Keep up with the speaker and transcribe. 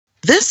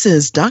This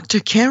is Dr.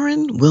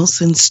 Karen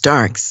Wilson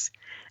Starks,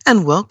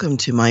 and welcome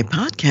to my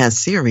podcast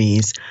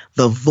series,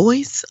 The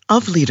Voice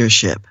of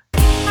Leadership.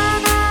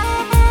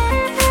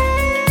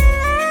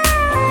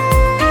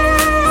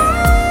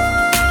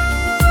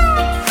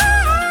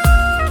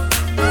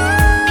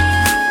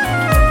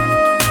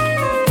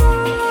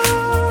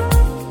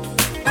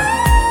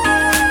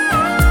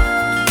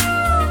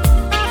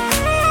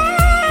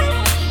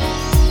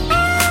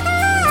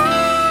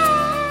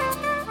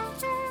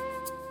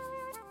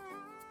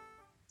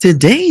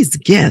 Today's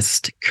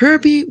guest,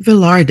 Kirby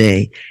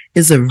Velarde,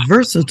 is a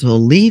versatile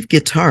lead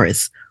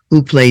guitarist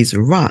who plays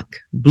rock,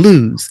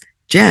 blues,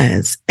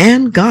 jazz,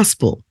 and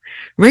gospel.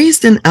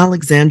 Raised in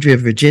Alexandria,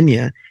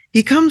 Virginia,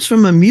 he comes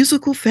from a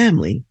musical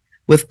family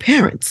with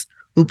parents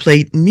who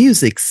played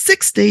music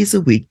 6 days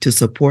a week to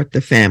support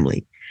the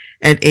family.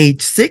 At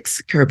age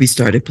 6, Kirby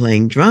started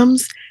playing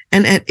drums,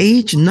 and at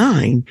age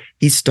 9,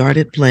 he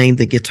started playing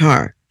the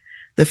guitar.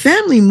 The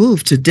family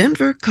moved to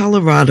Denver,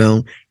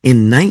 Colorado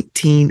in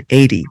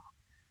 1980.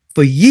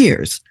 For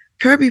years,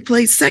 Kirby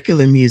played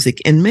secular music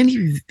in many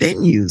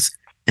venues,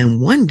 and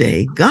one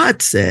day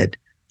God said,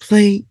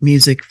 "Play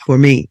music for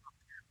me."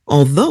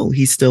 Although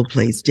he still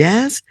plays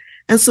jazz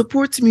and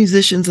supports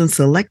musicians in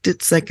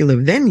selected secular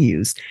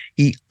venues,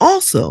 he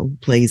also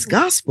plays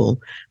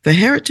gospel for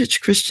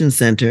Heritage Christian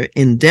Center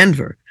in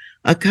Denver,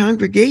 a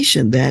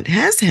congregation that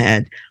has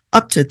had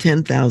up to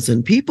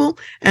 10,000 people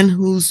and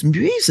whose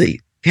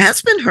music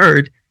has been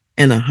heard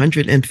in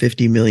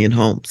 150 million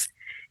homes.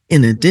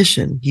 In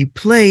addition, he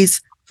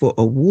plays for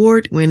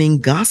award-winning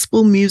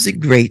gospel music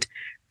great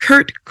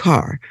Kurt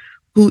Carr,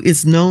 who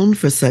is known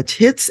for such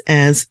hits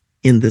as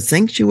In the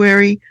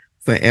Sanctuary,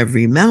 For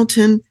Every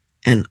Mountain,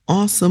 and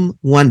Awesome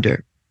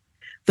Wonder.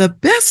 The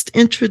best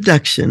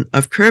introduction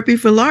of Kirby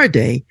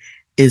Velarde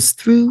is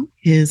through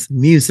his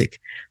music.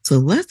 So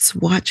let's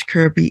watch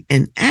Kirby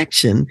in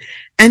action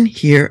and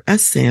hear a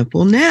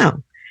sample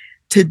now.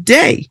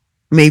 Today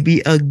may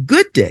be a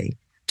good day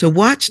to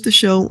watch the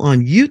show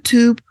on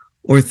YouTube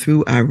or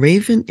through our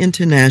Raven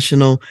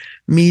International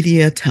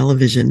Media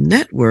Television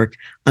Network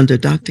under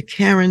Dr.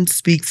 Karen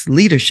Speaks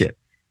Leadership,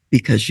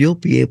 because you'll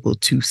be able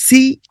to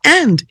see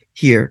and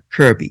hear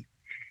Kirby.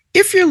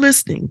 If you're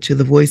listening to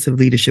the Voice of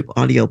Leadership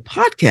audio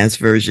podcast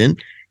version,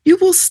 you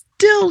will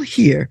still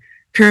hear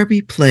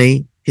Kirby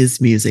play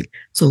his music.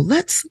 So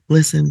let's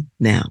listen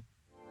now.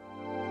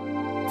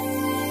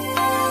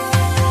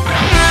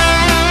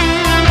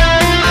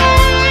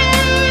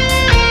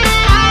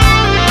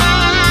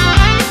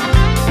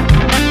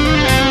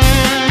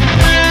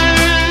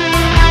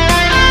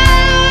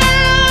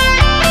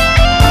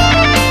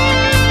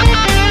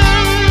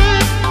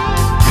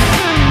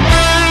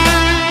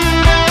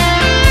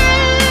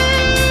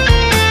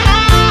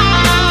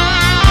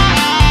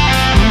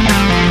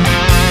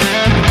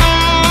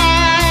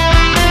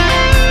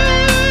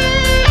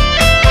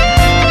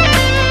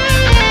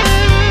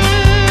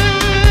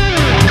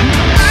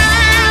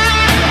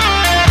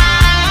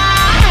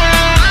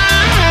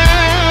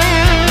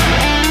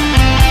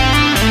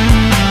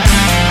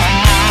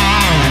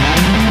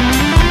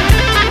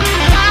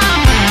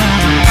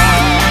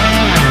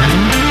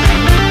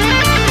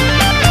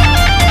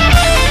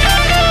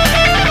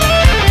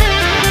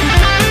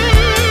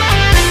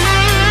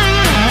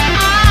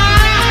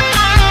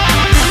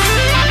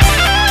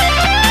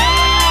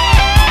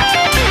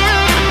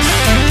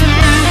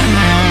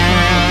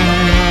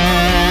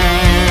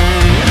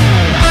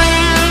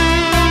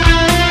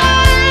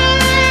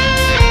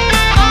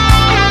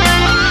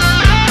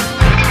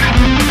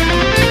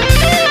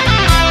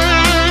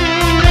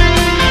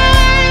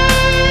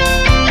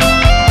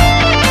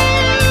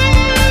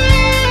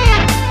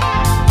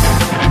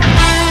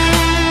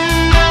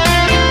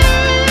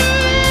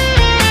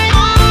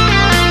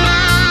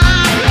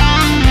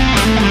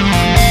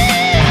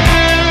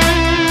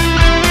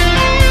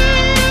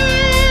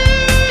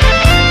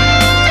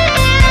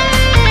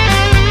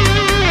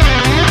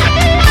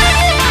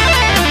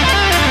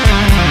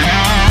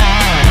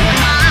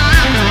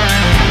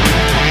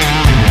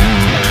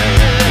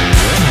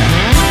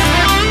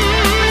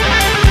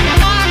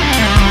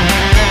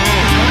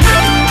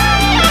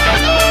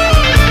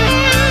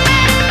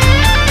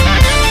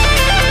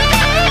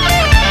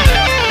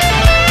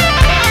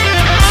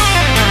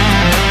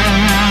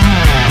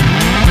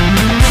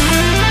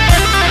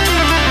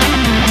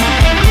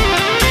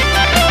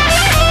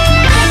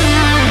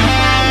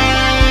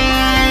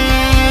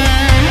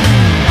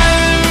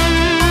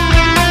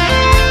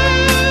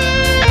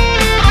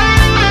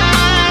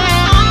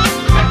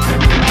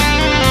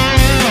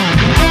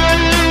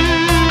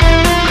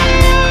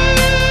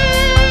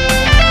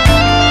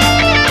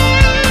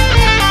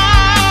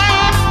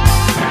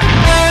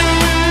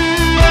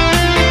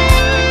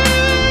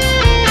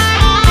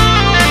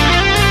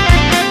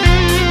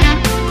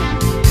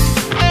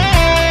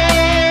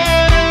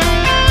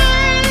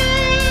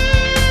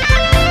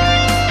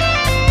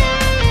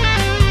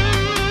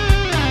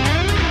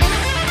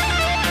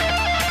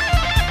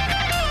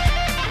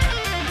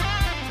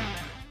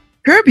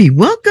 Kirby,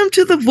 welcome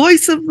to the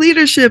Voice of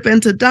Leadership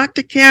and to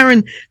Dr.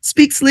 Karen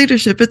Speaks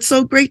Leadership. It's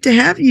so great to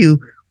have you.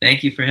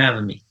 Thank you for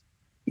having me.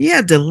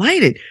 Yeah,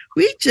 delighted.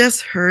 We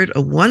just heard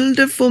a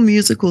wonderful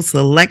musical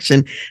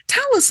selection.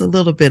 Tell us a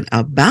little bit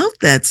about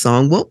that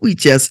song, what we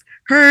just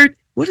heard.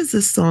 What does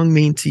this song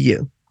mean to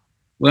you?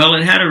 Well,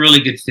 it had a really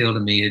good feel to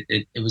me.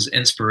 It was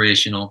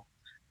inspirational,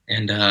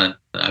 and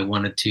I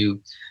wanted to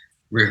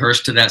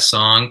rehearse to that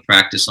song,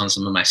 practice on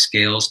some of my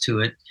scales to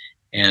it,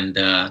 and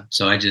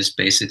so I just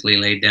basically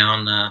laid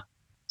down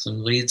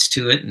some leads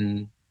to it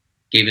and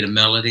gave it a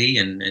melody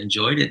and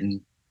enjoyed it,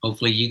 and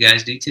hopefully you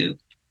guys do too.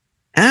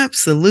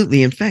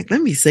 Absolutely. In fact,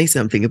 let me say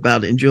something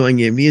about enjoying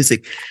your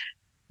music.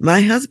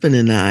 My husband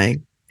and I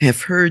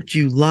have heard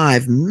you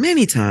live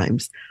many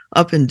times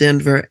up in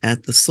Denver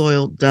at the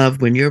Soiled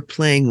Dove when you're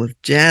playing with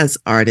jazz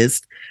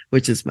artists,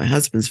 which is my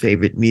husband's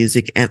favorite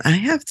music. And I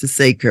have to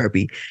say,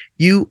 Kirby,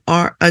 you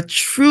are a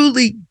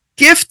truly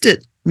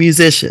gifted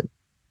musician.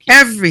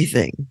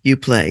 Everything you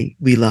play,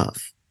 we love.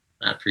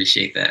 I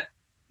appreciate that.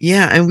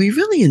 Yeah, and we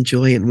really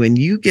enjoy it when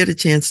you get a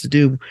chance to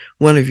do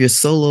one of your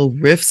solo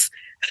riffs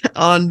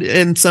on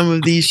in some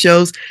of these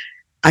shows.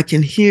 I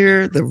can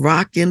hear the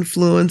rock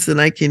influence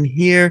and I can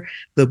hear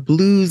the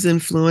blues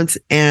influence,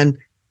 and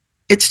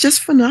it's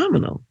just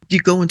phenomenal. You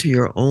go into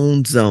your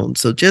own zone.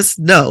 So just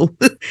know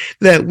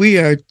that we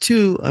are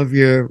two of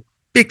your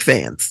big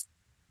fans.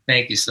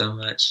 Thank you so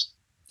much.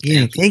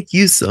 Yeah, thank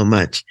you so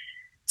much.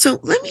 So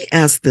let me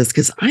ask this,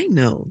 because I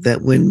know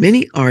that when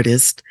many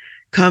artists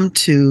come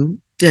to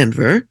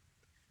Denver,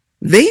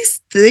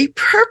 they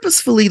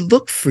purposefully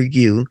look for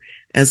you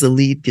as a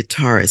lead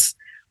guitarist.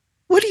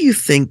 What do you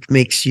think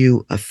makes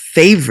you a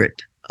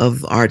favorite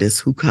of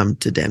artists who come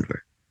to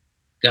Denver?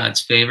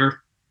 God's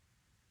favor.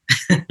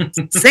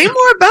 Say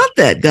more about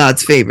that,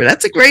 God's favor.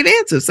 That's a great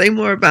answer. Say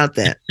more about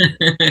that.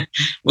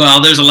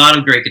 Well, there's a lot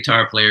of great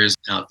guitar players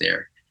out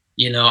there.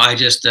 You know, I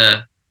just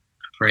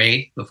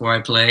pray before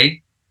I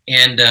play.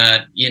 And,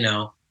 you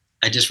know,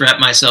 I just wrap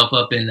myself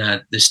up in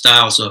the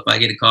style. So if I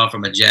get a call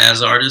from a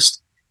jazz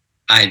artist,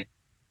 I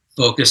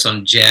focus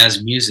on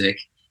jazz music.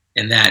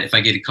 And that if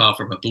I get a call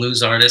from a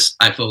blues artist,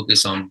 I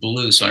focus on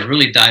blues. So I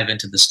really dive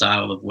into the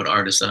style of what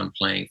artist I'm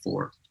playing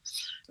for.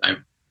 I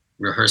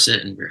rehearse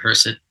it and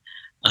rehearse it.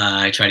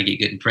 I try to get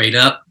good and prayed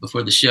up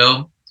before the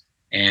show.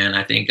 And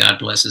I think God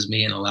blesses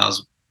me and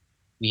allows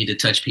me to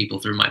touch people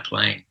through my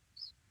playing.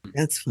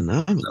 That's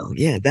phenomenal. So,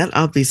 yeah, that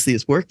obviously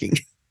is working.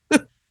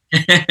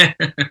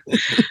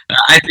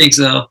 I think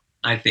so.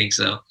 I think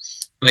so.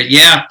 But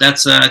yeah,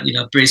 that's you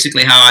know,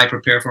 basically how I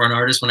prepare for an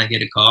artist when I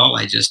get a call.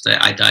 I just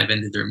I dive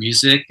into their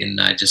music and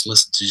I just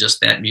listen to just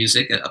that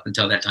music up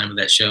until that time of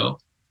that show.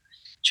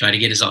 Try to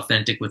get as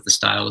authentic with the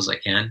style as I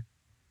can.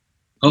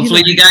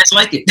 Hopefully you guys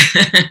like it.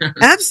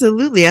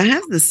 Absolutely. I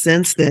have the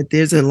sense that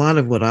there's a lot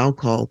of what I'll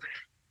call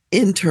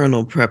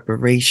internal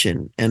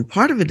preparation, and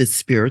part of it is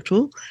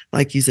spiritual,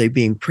 like you say,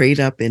 being prayed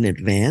up in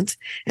advance,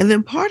 and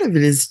then part of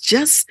it is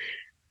just,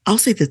 I'll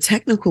say, the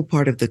technical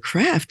part of the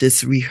craft.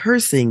 It's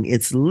rehearsing,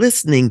 it's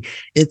listening,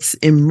 it's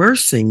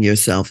immersing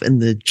yourself in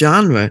the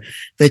genre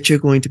that you're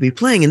going to be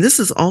playing. And this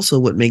is also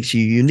what makes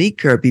you unique,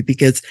 Kirby,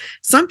 because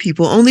some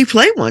people only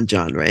play one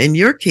genre. In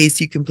your case,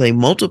 you can play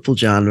multiple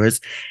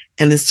genres.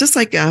 And it's just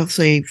like, I'll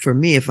say, for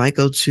me, if I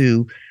go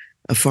to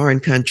a foreign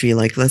country,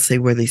 like let's say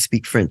where they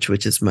speak French,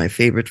 which is my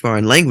favorite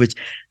foreign language,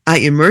 I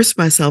immerse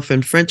myself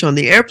in French on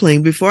the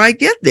airplane before I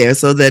get there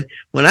so that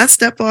when I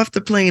step off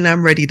the plane,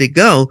 I'm ready to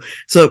go.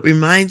 So it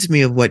reminds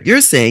me of what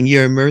you're saying.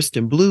 You're immersed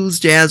in blues,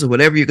 jazz, or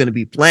whatever you're going to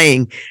be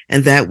playing,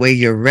 and that way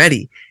you're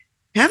ready.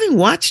 Having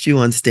watched you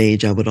on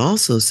stage, I would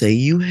also say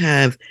you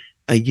have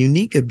a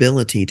unique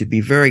ability to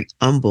be very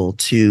humble,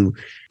 to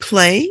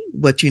play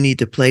what you need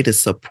to play to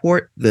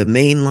support the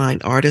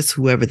mainline artist,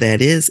 whoever that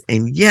is.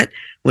 And yet,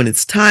 when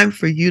it's time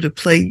for you to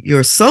play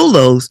your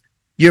solos,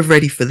 you're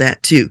ready for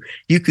that too.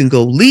 You can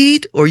go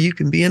lead or you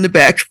can be in the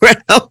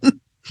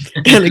background.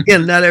 And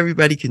again, not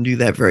everybody can do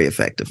that very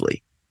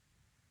effectively.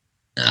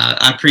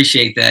 I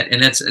appreciate that.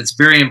 And it's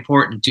very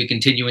important to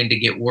continuing to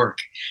get work.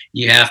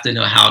 You have to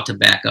know how to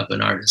back up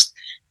an artist.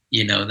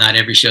 You know, not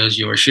every show is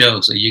your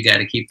show. So you got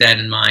to keep that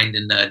in mind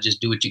and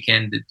just do what you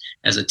can to,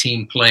 as a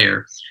team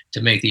player,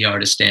 to make the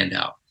artist stand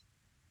out.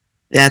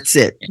 That's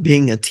it.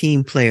 Being a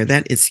team player,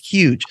 that is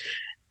huge.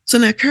 So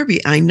now,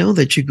 Kirby, I know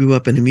that you grew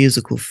up in a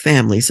musical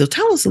family. So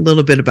tell us a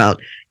little bit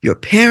about your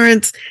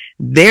parents,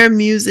 their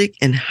music,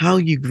 and how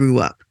you grew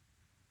up.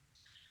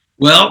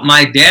 Well,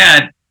 my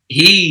dad,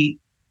 he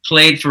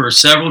played for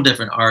several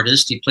different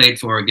artists. He played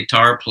for a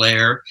guitar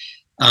player.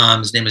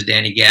 His name was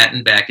Danny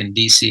Gatton back in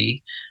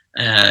D.C.,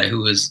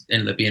 who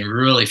ended up being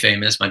really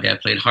famous. My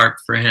dad played harp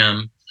for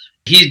him.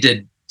 He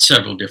did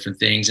several different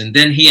things. And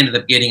then he ended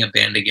up getting a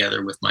band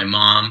together with my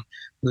mom,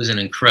 who's an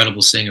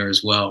incredible singer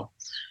as well.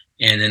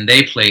 And then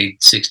they played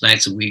 6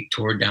 nights a week,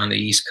 toured down the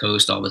East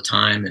Coast all the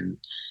time. And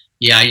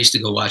yeah, I used to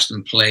go watch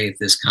them play at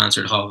this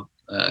concert hall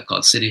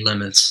called City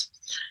Limits.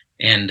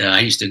 And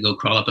I used to go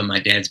crawl up on my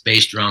dad's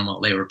bass drum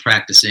while they were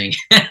practicing.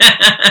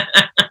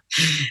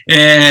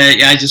 And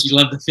yeah, I just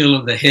love the feel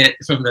of the hit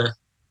from the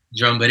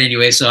drum. But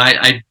anyway, so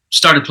I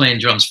started playing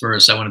drums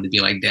first. I wanted to be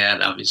like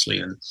Dad, obviously.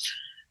 And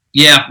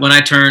yeah, when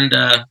I turned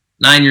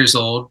 9 years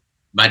old,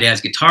 my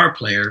dad's guitar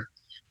player,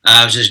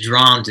 I was just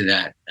drawn to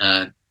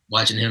that,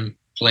 watching him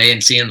play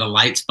and seeing the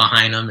lights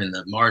behind him and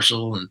the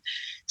Marshall. And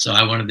so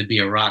I wanted to be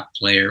a rock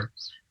player.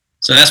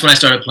 So that's when I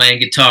started playing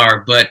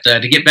guitar. But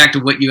to get back to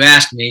what you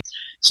asked me,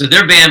 so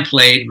their band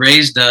played,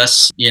 raised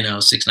us,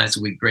 6 nights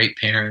a week, great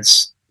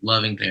parents,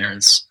 loving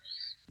parents,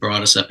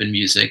 brought us up in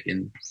music.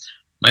 And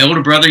my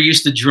older brother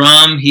used to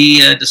drum. He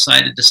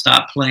decided to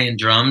stop playing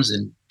drums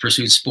and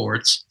pursued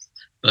sports.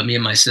 But me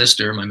and my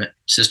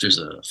sister's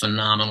a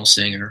phenomenal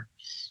singer.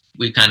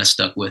 We kind of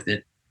stuck with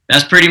it.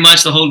 That's pretty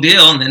much the whole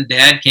deal. And then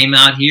Dad came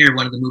out here,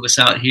 wanted to move us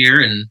out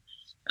here, and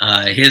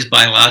his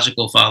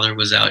biological father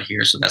was out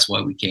here, so that's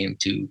why we came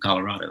to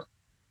Colorado.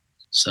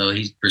 So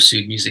he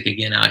pursued music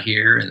again out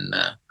here, and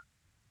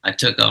I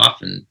took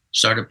off and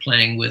started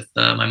playing with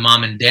my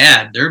mom and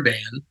dad, their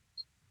band,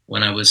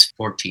 when I was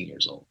 14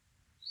 years old.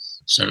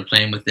 Started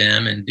playing with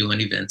them and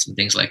doing events and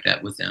things like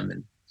that with them.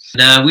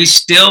 And we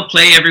still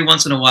play every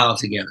once in a while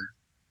together.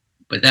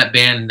 But that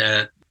band,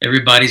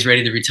 everybody's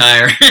ready to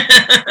retire.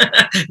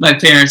 My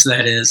parents,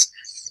 that is.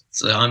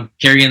 So I'm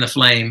carrying the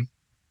flame.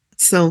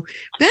 So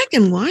back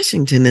in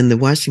Washington, in the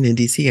Washington,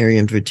 D.C. area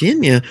in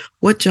Virginia,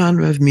 what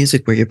genre of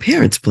music were your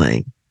parents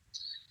playing?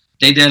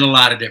 They did a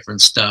lot of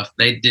different stuff.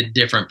 They did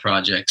different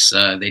projects.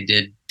 They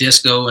did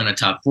disco in a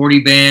top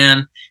 40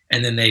 band,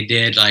 and then they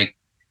did like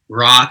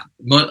rock,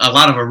 a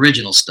lot of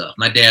original stuff.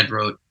 My dad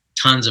wrote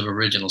tons of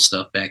original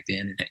stuff back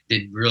then and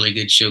did really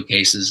good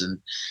showcases, and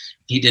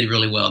he did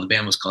really well. The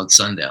band was called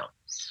Sundown.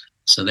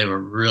 So they were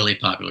really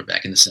popular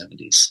back in the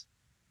 70s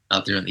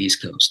out there on the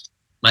East Coast.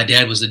 My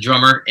dad was the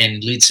drummer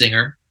and lead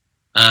singer.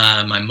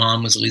 My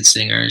mom was a lead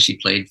singer. She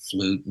played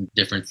flute and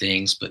different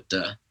things, but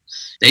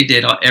they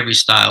did every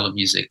style of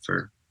music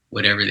for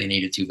whatever they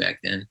needed to back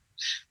then.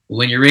 But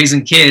when you're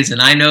raising kids,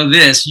 and I know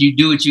this, you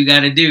do what you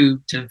got to do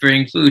to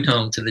bring food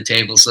home to the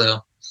table.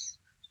 So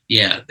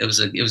yeah, it was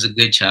a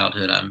good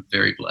childhood. I'm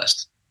very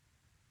blessed.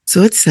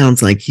 So it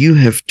sounds like you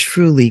have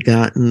truly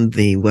gotten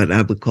what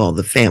I would call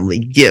the family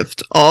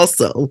gift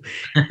also,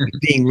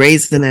 being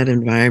raised in that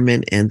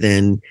environment. And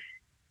then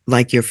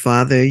like your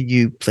father,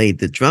 you played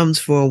the drums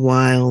for a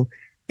while,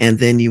 and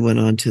then you went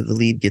on to the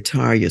lead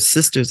guitar. Your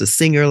sister's a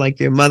singer like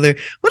your mother.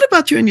 What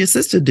about you and your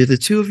sister? Do the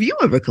two of you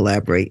ever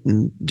collaborate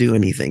and do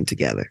anything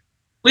together?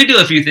 We do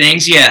a few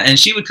things, yeah. And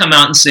she would come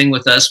out and sing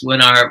with us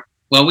when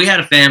we had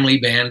a family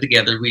band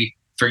together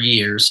for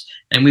years,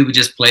 and we would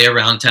just play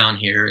around town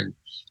here and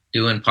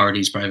doing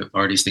parties, private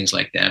parties, things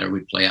like that, or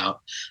we'd play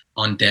out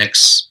on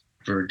decks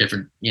for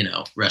different,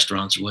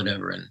 restaurants or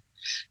whatever.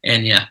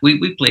 And yeah,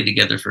 we played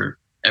together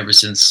ever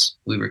since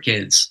we were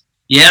kids.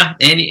 Yeah,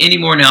 any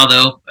more now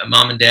though.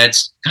 Mom and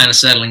Dad's kind of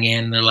settling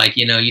in. They're like,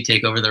 you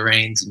take over the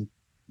reins and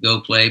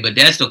go play. But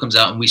Dad still comes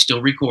out and we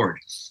still record.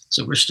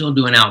 So we're still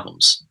doing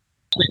albums.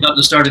 We're about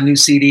to start a new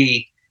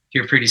CD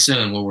here pretty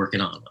soon. We're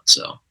working on one.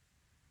 So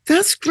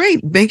that's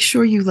great. Make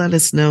sure you let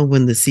us know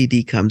when the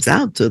CD comes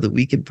out so that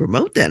we can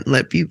promote that and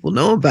let people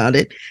know about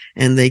it,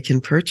 and they can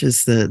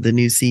purchase the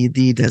new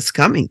CD that's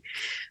coming.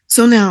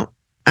 So now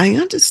I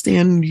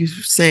understand you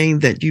saying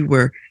that you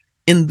were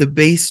in the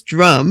bass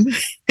drum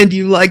and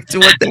you liked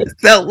what that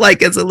felt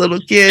like as a little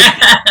kid.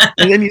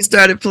 And then you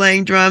started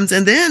playing drums,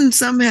 and then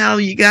somehow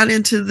you got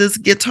into this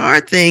guitar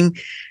thing.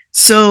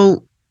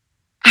 So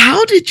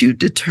how did you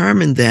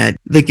determine that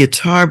the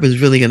guitar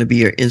was really going to be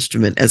your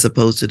instrument as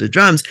opposed to the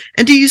drums?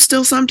 And do you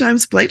still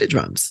sometimes play the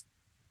drums?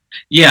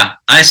 Yeah,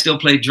 I still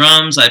play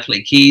drums. I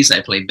play keys.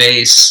 I play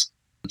bass.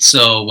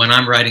 So when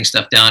I'm writing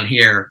stuff down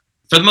here,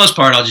 for the most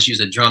part, I'll just use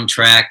a drum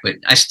track, but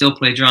I still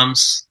play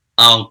drums.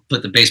 I'll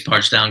put the bass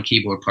parts down,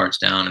 keyboard parts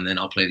down, and then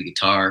I'll play the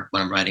guitar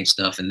when I'm writing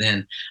stuff. And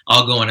then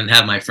I'll go in and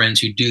have my friends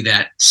who do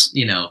that,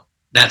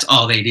 that's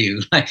all they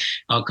do.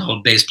 I'll call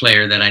a bass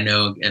player that I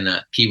know and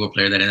a keyboard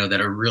player that I know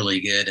that are really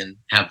good and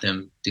have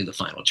them do the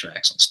final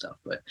tracks and stuff.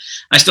 But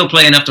I still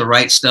play enough to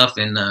write stuff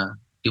and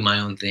do my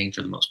own thing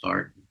for the most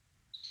part.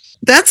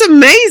 That's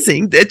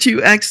amazing that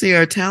you actually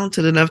are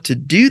talented enough to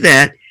do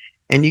that.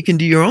 And you can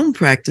do your own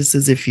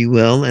practices, if you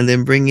will, and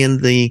then bring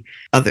in the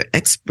other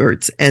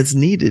experts as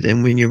needed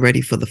and when you're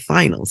ready for the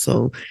final.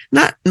 So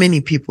not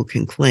many people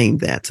can claim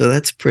that. So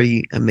that's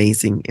pretty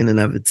amazing in and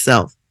of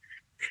itself.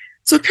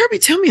 So Kirby,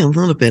 tell me a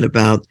little bit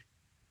about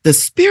the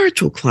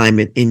spiritual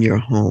climate in your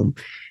home.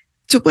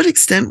 To what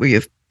extent were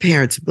your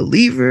parents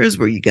believers?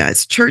 Were you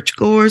guys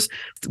churchgoers?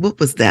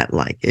 What was that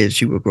like as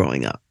you were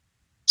growing up?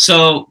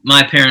 So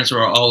my parents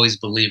were always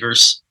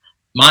believers.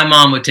 My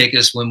mom would take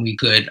us when we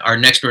could. Our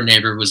next door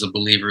neighbor was a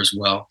believer as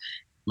well.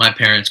 My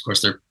parents, of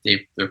course,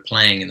 they're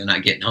playing and they're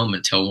not getting home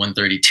until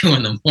 1:32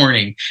 in the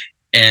morning,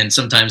 and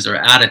sometimes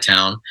they're out of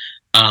town.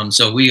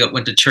 So we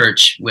went to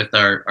church with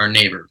our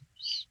neighbor.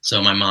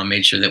 So my mom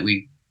made sure that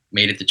we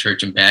made it to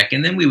church and back,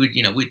 and then we would,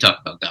 we'd talk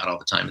about God all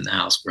the time in the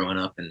house growing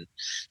up, and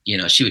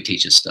she would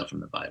teach us stuff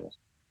from the Bible.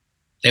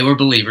 They were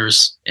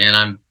believers, and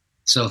I'm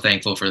so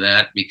thankful for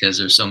that because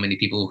there's so many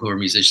people who are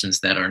musicians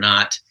that are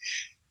not,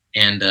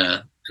 and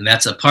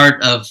that's a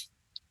part of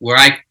where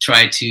I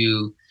try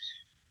to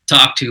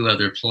talk to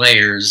other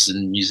players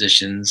and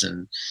musicians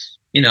and,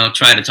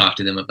 try to talk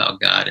to them about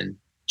God and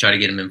try to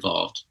get them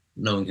involved,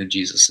 knowing who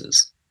Jesus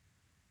is.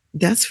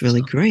 That's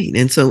really great.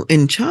 And so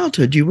in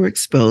childhood, you were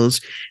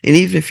exposed, and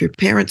even if your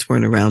parents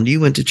weren't around,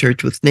 you went to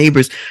church with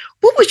neighbors.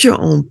 What was your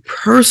own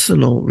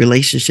personal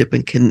relationship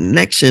and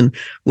connection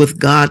with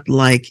God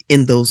like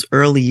in those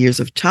early years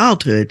of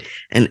childhood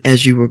and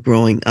as you were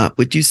growing up?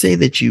 Would you say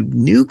that you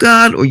knew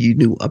God or you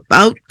knew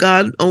about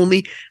God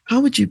only?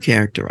 How would you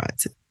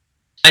characterize it?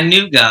 I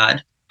knew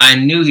God. I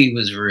knew he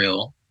was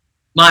real.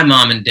 My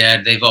mom and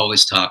dad, they've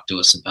always talked to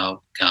us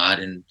about God,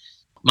 and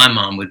my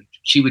mom would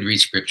read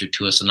scripture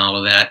to us and all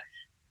of that.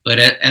 But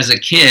as a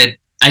kid,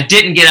 I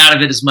didn't get out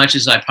of it as much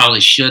as I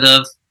probably should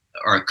have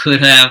or could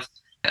have.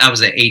 I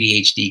was an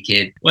ADHD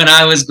kid. When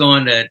I was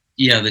going to,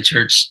 the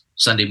church,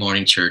 Sunday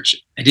morning church,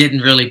 I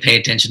didn't really pay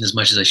attention as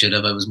much as I should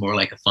have. It was more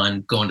like a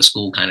fun going to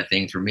school kind of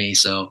thing for me.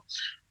 So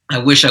I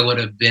wish I would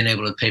have been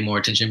able to pay more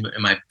attention.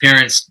 In my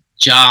parents'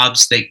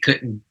 jobs, they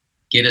couldn't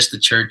get us to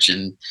church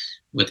and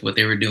with what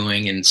they were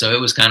doing. And so it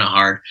was kind of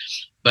hard.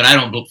 But I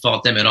don't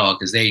fault them at all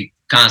because they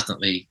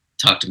constantly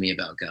talked to me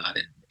about God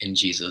and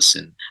Jesus,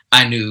 and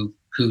I knew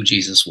who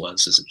Jesus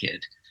was as a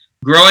kid.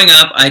 Growing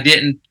up,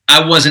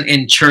 I wasn't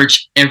in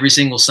church every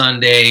single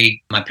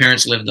Sunday. My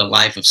parents lived a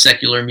life of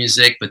secular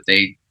music, but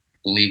they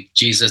believed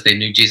Jesus. They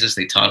knew Jesus.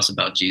 They taught us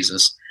about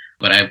Jesus.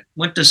 But I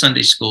went to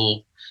Sunday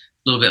school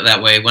a little bit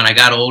that way. When I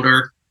got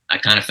older, I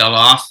kind of fell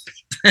off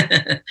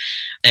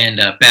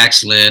and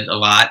backslid a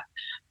lot.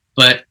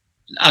 But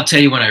I'll tell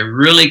you, when I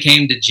really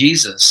came to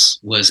Jesus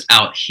was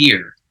out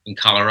here in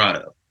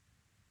Colorado.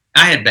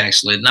 I had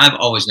backslid, and I've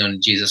always known who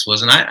Jesus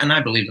was, and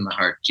I believed in my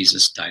heart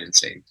Jesus died and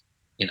saved.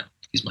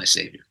 He's my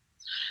savior.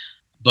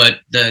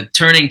 But the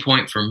turning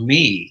point for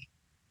me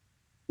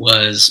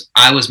was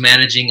I was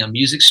managing a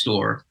music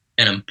store.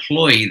 An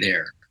employee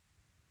there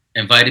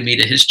invited me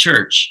to his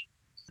church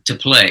to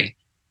play,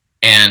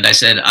 and I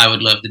said I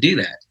would love to do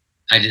that.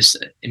 I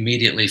just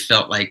immediately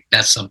felt like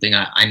that's something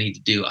I need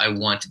to do. I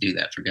want to do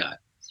that for God.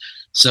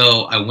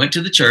 So I went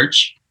to the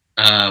church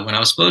when I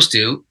was supposed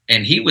to,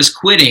 and he was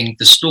quitting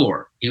the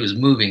store. He was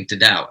moving to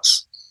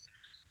Dallas.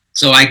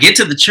 So I get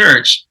to the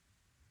church,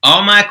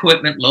 all my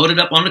equipment loaded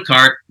up on the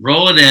cart,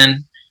 roll it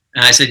in.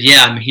 And I said,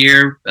 yeah, I'm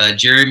here.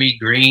 Jeremy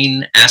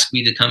Green asked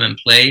me to come and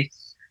play,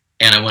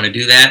 and I want to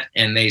do that.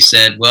 And they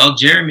said, well,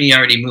 Jeremy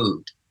already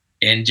moved.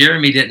 And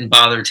Jeremy didn't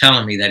bother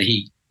telling me that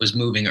he was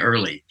moving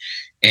early,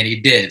 and he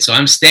did. So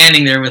I'm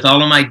standing there with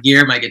all of my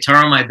gear, my guitar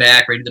on my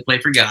back, ready to play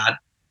for God.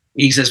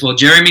 He says, well,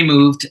 Jeremy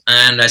moved.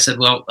 And I said,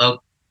 well,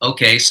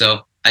 okay.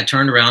 So I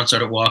turned around,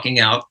 started walking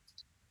out,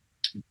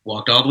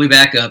 walked all the way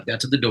back up, got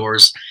to the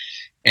doors,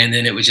 and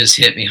then it would just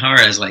hit me hard.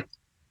 I was like,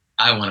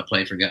 I want to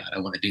play for God. I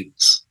want to do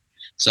this.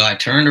 So I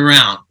turned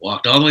around,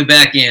 walked all the way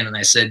back in, and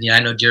I said, yeah, I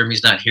know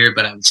Jeremy's not here,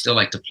 but I would still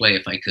like to play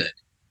if I could.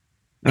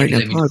 All right,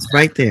 now pause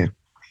right there.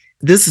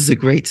 This is a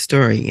great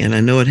story, and I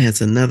know it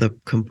has another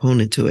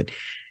component to it.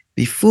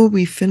 Before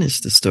we finish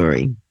the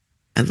story,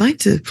 I'd like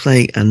to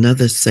play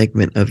another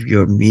segment of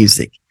your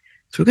music.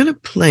 So we're going to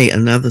play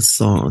another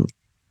song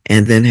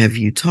and then have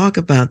you talk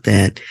about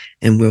that,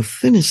 and we'll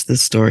finish the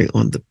story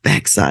on the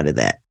backside of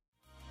that.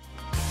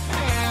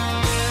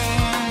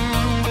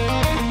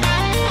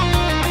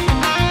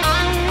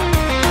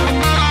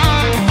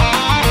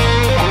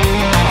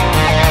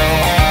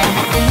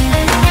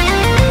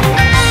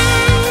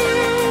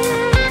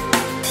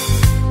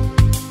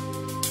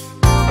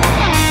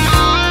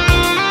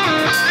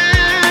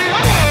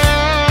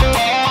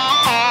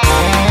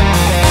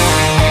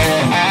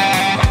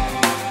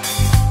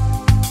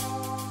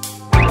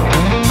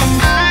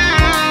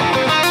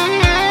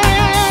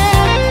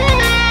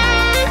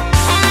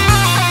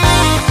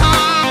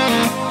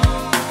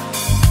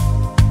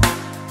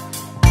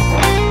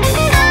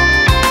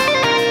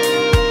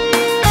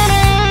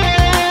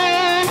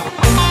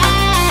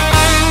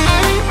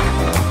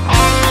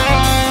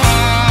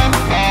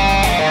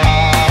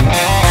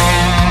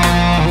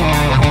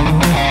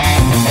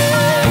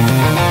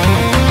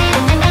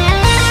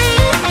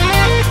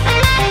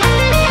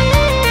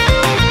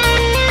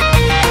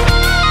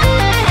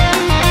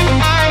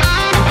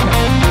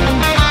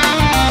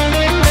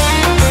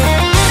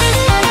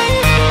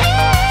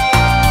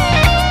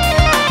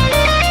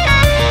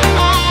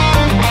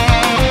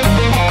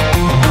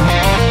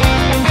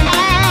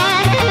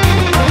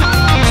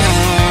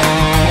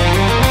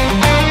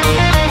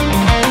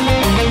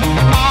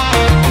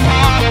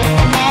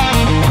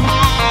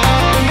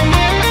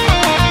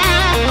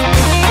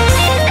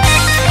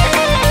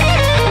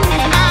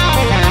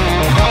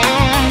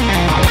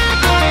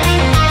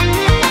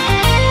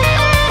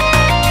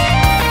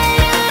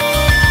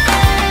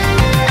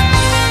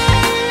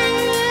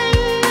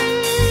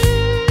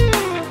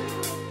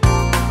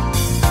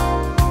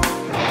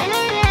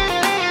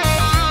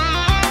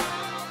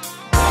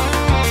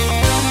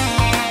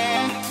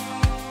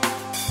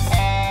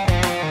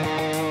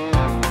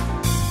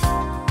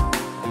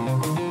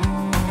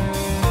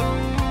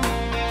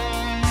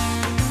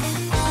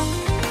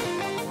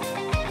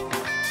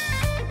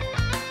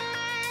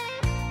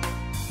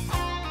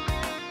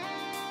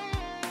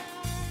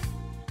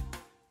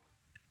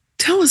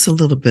 us a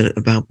little bit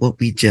about what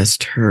we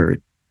just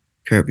heard,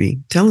 Kirby.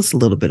 Tell us a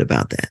little bit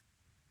about that.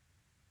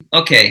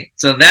 Okay,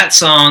 so that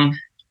song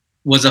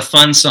was a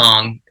fun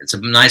song. It's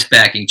a nice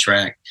backing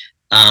track.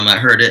 I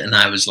heard it and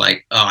I was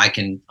like, oh, I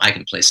can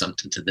play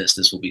something to this.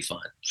 This will be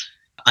fun.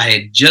 I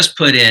had just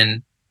put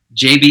in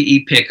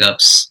JBE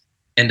pickups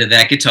into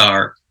that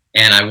guitar,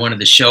 and I wanted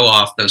to show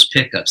off those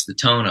pickups, the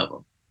tone of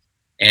them.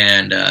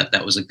 And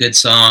that was a good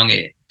song.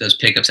 Those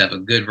pickups have a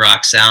good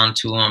rock sound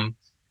to them.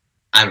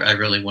 I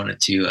really wanted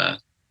to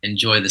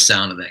enjoy the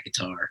sound of that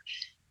guitar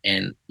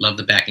and love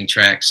the backing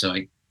track. So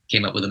I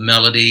came up with a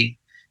melody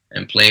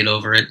and played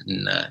over it,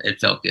 and it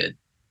felt good.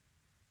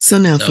 So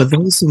now, for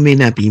those who may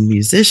not be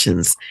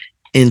musicians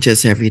in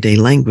just everyday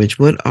language,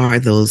 what are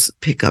those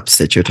pickups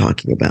that you're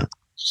talking about?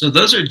 So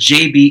those are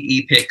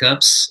JBE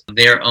pickups.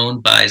 They're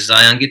owned by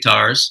Zion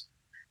Guitars.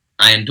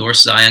 I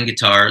endorse Zion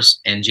Guitars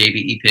and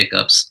JBE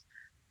pickups.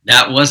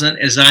 That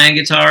wasn't a Zion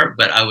guitar,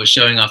 but I was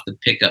showing off the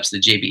pickups, the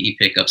JBE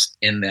pickups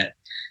in that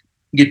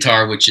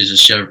guitar, which is a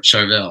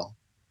Charvel.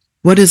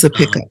 What is a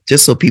pickup,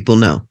 just so people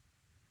know?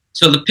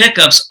 So the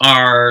pickups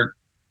are,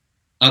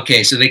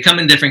 okay, so they come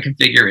in different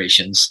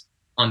configurations.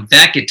 On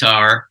that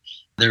guitar,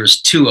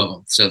 there's two of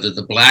them. So they're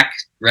the black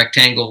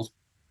rectangle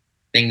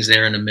things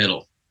there in the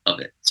middle of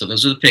it. So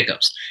those are the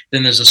pickups.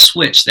 Then there's a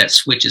switch that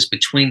switches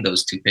between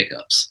those two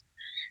pickups.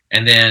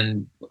 And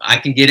then I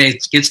can get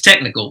it gets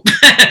technical,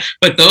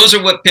 but those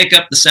are what pick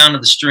up the sound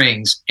of the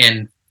strings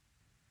and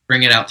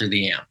bring it out through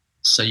the amp.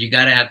 So you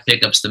got to have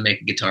pickups to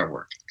make a guitar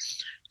work.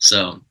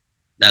 So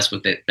that's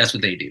what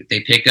they do.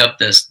 They pick up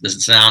the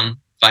sound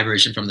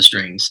vibration from the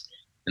strings,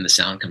 and the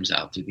sound comes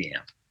out through the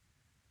amp.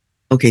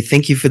 Okay,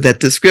 thank you for that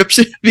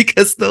description,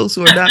 because those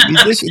who are not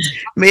musicians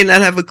may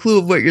not have a clue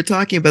of what you're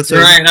talking about. So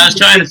right, I was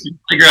trying to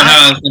figure out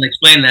how I was going to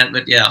explain that,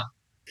 but yeah.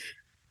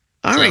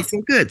 All right,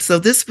 so good. So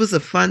this was a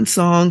fun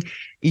song.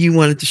 You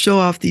wanted to show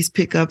off these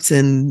pickups,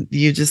 and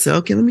you just said,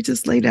 okay, let me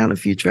just lay down a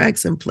few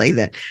tracks and play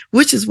that,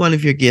 which is one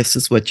of your gifts,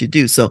 is what you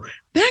do. So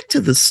back to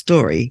the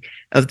story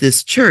of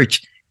this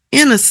church.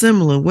 In a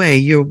similar way,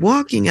 you're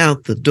walking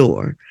out the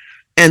door,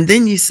 and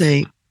then you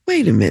say,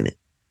 wait a minute,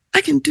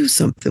 I can do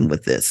something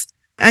with this.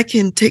 I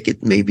can take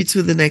it maybe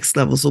to the next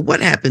level. So what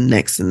happened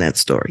next in that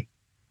story?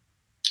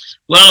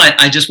 Well,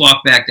 I just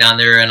walked back down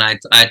there, and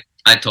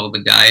I told the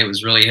guy, it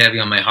was really heavy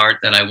on my heart,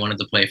 that I wanted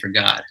to play for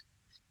God.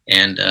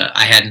 And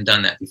I hadn't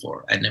done that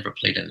before. I'd never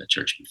played in the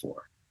church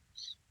before.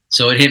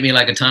 So it hit me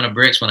like a ton of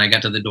bricks when I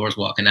got to the doors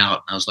walking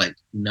out. I was like,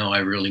 no, I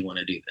really want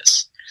to do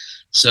this.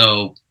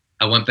 So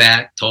I went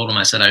back, told him,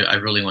 I said, I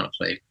really want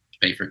to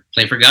play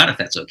for God, if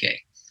that's okay.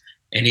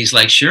 And he's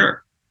like,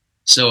 sure.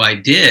 So I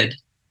did.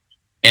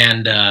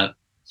 And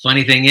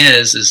funny thing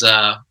is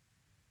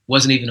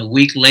wasn't even a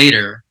week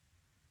later,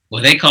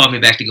 well, they called me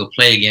back to go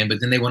play again, but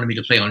then they wanted me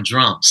to play on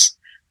drums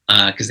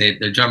because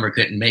their drummer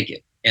couldn't make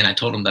it. And I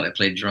told them that I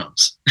played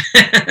drums.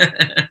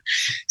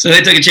 So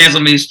they took a chance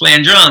on me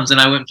playing drums, and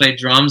I went and played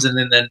drums. And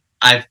then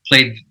I've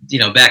played,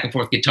 back and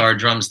forth guitar,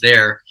 drums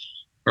there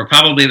for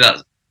probably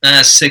about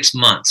 6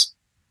 months.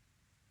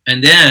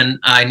 And then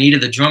I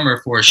needed a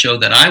drummer for a show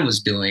that I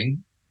was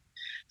doing.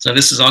 So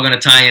this is all going to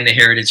tie into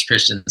Heritage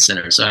Christian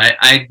Center. So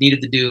I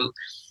needed to do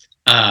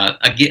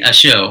a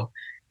show,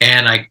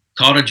 and I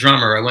called a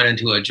drummer. I went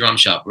into a drum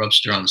shop, Ropes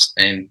Drums,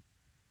 and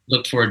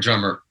looked for a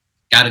drummer.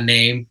 Got a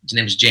name. His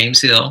name is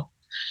James Hill.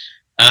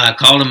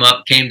 Called him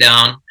up, came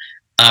down,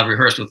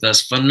 rehearsed with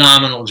us.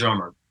 Phenomenal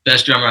drummer.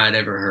 Best drummer I'd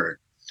ever heard.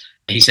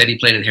 He said he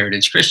played at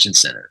Heritage Christian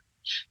Center.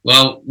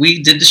 Well,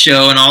 we did the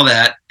show and all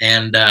that,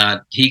 and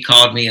he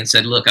called me and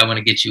said, look, I want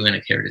to get you in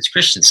at Heritage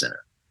Christian Center.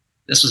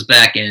 This was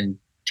back in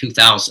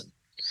 2000.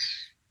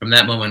 From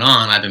that moment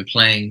on, I've been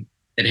playing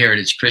at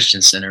Heritage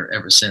Christian Center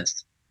ever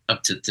since,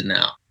 up to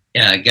now.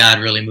 Yeah, God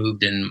really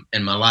moved in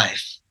my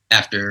life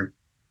after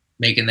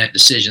making that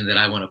decision that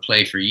I want to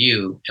play for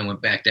you, and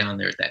went back down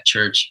there at that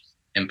church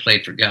and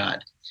played for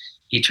God.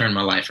 He turned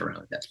my life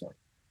around at that point.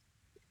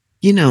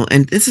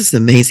 And this is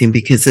amazing,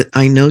 because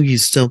I know you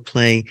still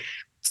play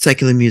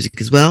secular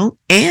music as well,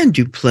 and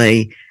you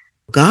play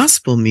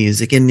gospel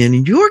music. And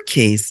in your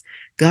case,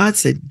 God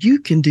said you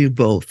can do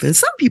both. In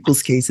some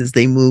people's cases,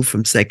 they move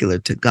from secular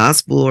to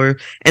gospel,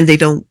 and they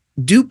don't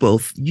do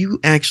both. You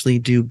actually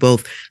do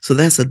both. So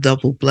that's a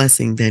double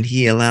blessing that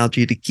he allowed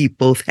you to keep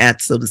both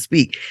hats, so to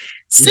speak.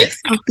 Say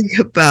something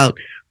about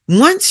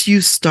once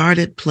you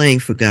started playing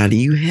for God and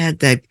you had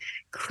that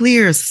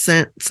clear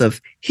sense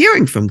of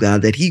hearing from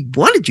God that he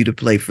wanted you to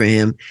play for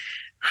him,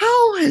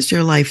 how has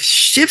your life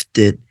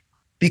shifted,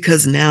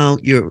 because now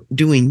you're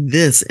doing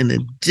this in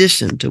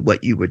addition to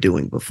what you were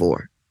doing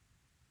before?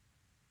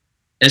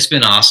 It's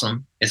been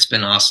awesome. It's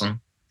been awesome.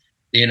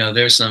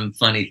 There's some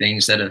funny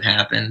things that have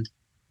happened.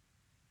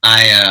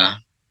 I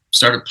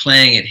started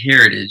playing at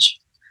Heritage,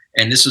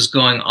 and this was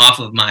going off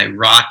of my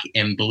rock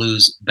and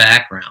blues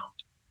background,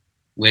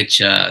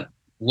 which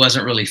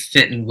wasn't really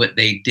fitting what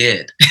they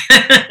did.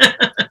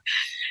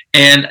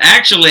 And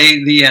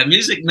actually, the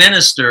music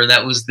minister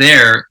that was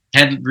there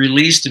had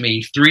released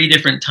me 3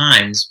 different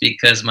times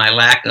because my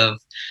lack of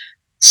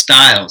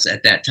styles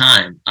at that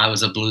time. I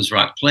was a blues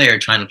rock player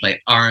trying to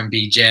play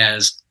R&B,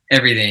 jazz,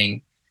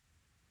 everything.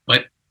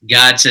 But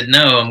God said,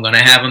 no, I'm going to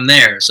have them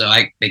there. So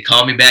they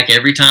called me back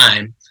every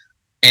time.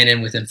 And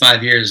then within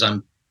 5 years,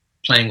 I'm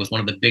playing with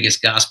one of the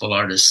biggest gospel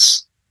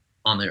artists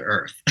on the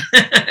earth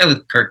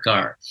with Kurt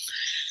Carr.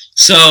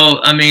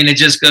 So, I mean, it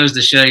just goes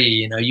to show you,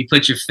 you know, you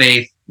put your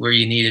faith where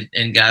you need it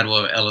and God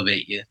will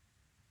elevate you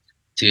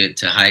to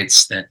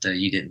heights that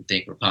you didn't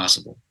think were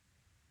possible.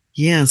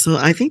 Yeah, so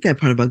I think that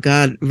part about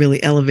God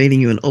really elevating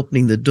you and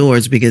opening the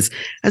doors, because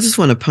I just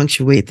want to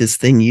punctuate this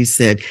thing you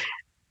said.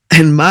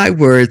 In my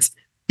words,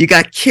 you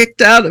got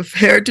kicked out of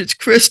Heritage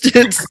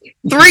Christians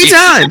 3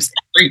 times,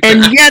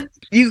 and yet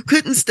you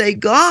couldn't stay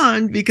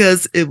gone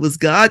because it was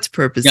God's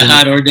purpose.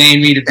 God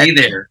ordained me to be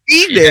there.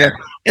 Yeah.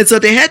 And so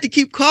they had to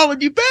keep calling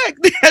you back.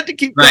 They had to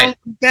keep calling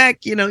you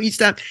back, you know, each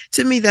time.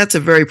 To me, that's a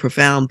very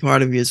profound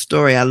part of your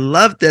story. I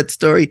love that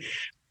story.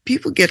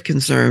 People get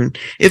concerned.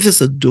 If it's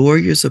a door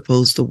you're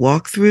supposed to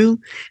walk through,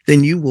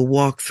 then you will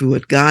walk through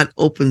it. God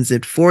opens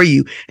it for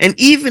you. And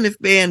even if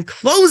man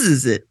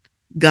closes it,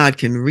 God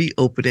can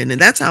reopen it.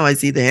 And that's how I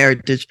see the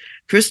Heritage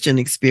Christian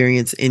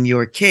experience in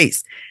your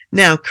case.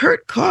 Now,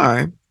 Kurt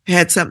Carr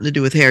had something to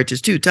do with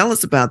Heritage too. Tell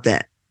us about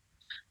that.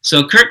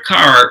 So Kurt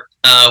Carr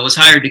was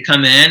hired to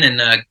come in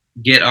and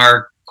get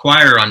our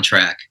choir on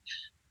track.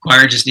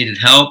 Choir just needed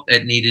help.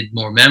 It needed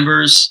more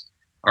members,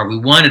 or we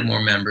wanted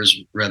more members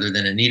rather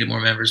than it needed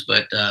more members,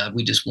 but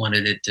we just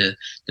wanted it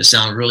to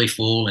sound really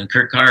full, and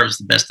Kurt Carr was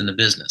the best in the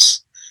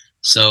business.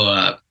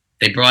 So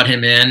they brought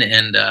him in,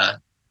 and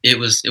it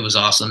was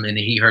awesome, and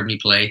he heard me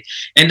play.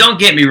 And don't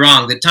get me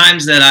wrong, the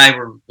times that I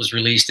was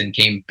released and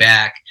came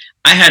back,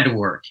 I had to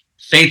work.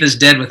 Faith is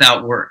dead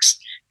without works.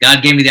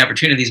 God gave me the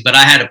opportunities, but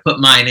I had to put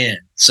mine in.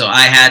 So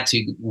I had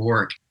to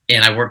work,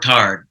 and I worked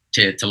hard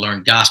to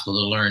learn gospel,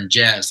 to learn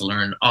jazz, to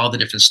learn all the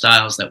different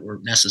styles that were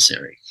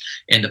necessary.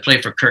 And to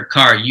play for Kurt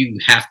Carr, you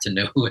have to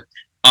know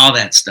all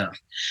that stuff.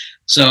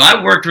 So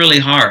I worked really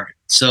hard.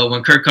 So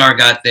when Kurt Carr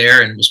got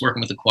there and was working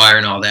with the choir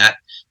and all that,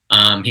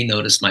 he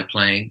noticed my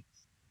playing.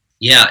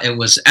 Yeah, it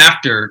was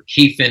after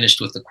he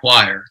finished with the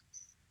choir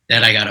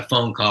that I got a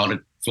phone call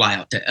to fly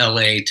out to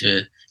LA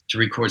to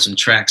record some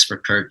tracks for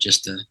Kurt,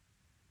 just to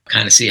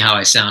kind of see how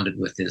I sounded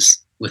with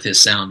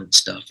his sound and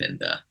stuff.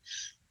 And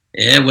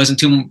it wasn't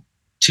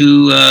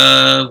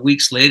two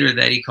weeks later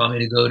that he called me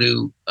to go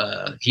to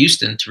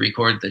Houston to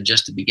record the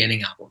Just the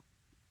Beginning album.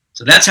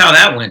 So that's how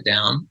that went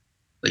down.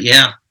 But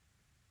yeah,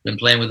 been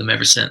playing with him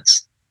ever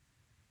since.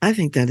 I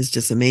think that is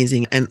just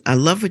amazing. And I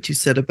love what you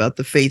said about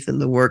the faith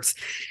and the works.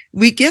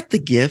 We get the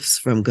gifts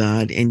from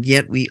God, and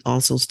yet we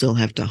also still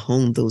have to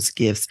hone those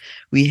gifts.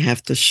 We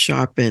have to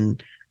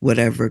sharpen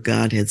whatever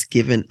God has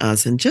given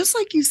us. And just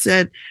like you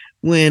said,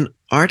 when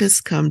artists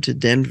come to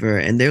Denver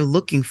and they're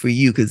looking for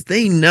you because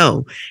they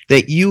know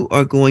that you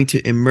are going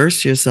to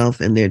immerse yourself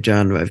in their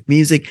genre of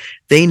music,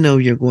 they know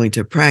you're going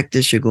to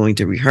practice, you're going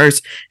to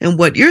rehearse. And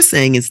what you're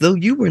saying is, though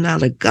you were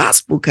not a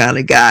gospel kind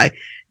of guy,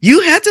 you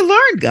had to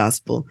learn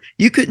gospel.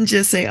 You couldn't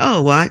just say,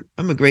 oh, well,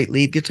 I'm a great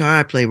lead guitar.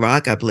 I play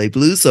rock, I play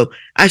blues, so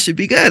I should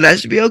be good. I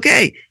should be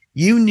okay.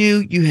 You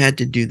knew you had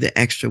to do the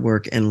extra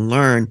work and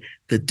learn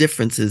the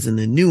differences and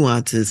the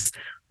nuances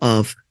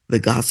of the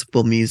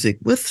gospel music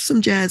with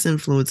some jazz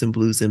influence and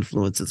blues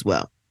influence as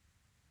well.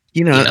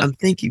 You know, I'm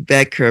thinking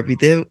back, Kirby,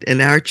 there in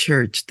our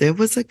church, there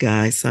was a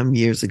guy some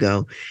years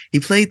ago. He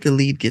played the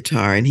lead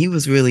guitar, and he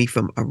was really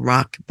from a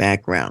rock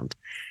background.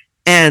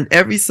 And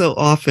every so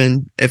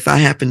often, if I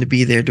happened to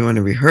be there during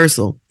a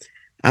rehearsal,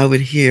 I would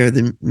hear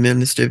the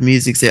minister of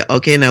music say,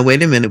 okay, now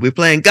wait a minute, we're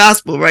playing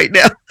gospel right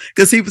now.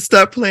 Because he would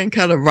start playing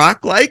kind of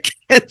rock-like,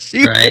 and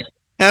she would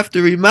have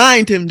to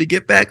remind him to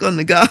get back on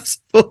the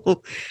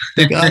gospel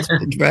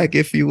track,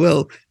 if you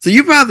will. So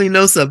you probably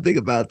know something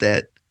about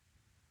that.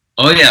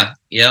 Oh, yeah.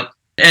 Yep.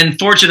 And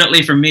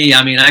fortunately for me,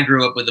 I mean, I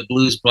grew up with a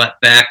blues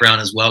background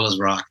as well as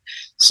rock.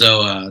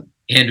 So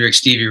Hendrix,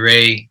 Stevie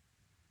Ray,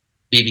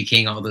 B.B.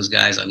 King, all those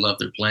guys, I love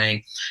their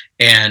playing.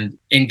 And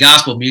in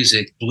gospel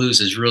music,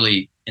 blues is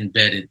really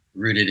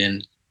rooted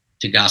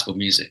into gospel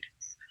music.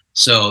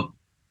 So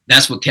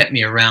that's what kept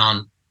me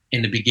around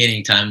in the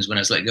beginning times when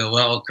I was like, oh,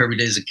 well,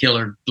 Kirby is a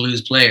killer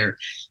blues player,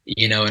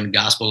 you know, and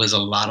gospel is a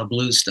lot of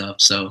blues stuff.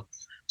 So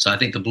I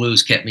think the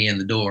blues kept me in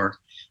the door.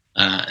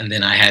 And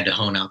then I had to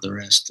hone out the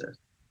rest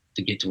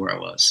to get to where I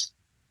was.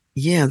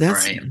 Yeah,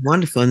 that's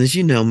wonderful. And as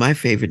you know, my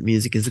favorite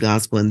music is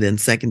gospel, and then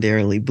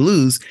secondarily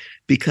blues.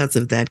 Because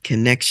of that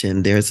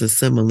connection, there's a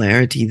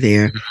similarity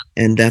there. Mm-hmm.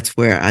 And that's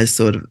where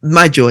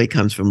my joy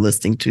comes from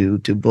listening to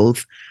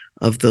both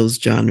of those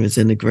genres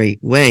in a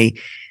great way.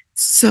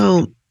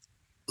 So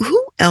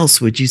who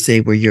else would you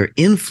say were your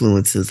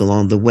influences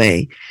along the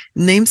way?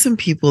 Name some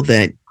people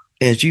that,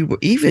 as you were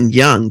even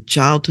young,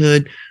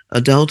 childhood,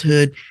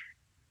 adulthood,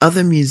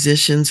 other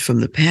musicians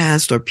from the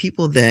past, or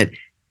people that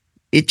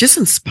it just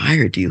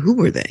inspired you. Who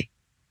were they?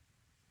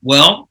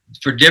 Well,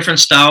 for different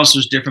styles,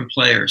 there's different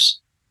players.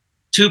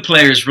 Two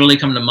players really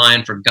come to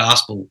mind for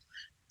gospel,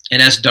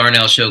 and that's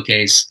Darnell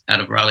Showcase out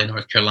of Raleigh,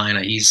 North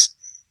Carolina. He's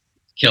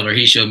killer.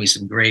 He showed me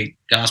some great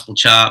gospel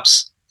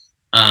chops.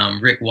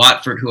 Rick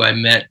Watford, who I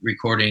met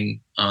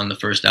recording on the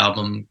first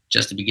album,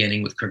 Just the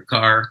Beginning, with Kurt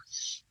Carr,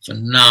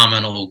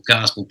 phenomenal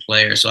gospel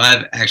player. So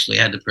I've actually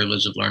had the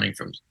privilege of learning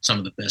from some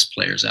of the best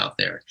players out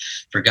there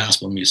for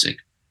gospel music,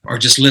 or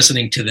just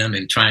listening to them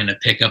and trying to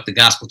pick up the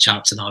gospel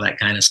chops and all that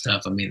kind of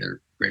stuff. I mean,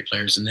 they're great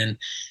players. And then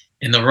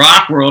in the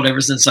rock world,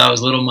 ever since I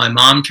was little, my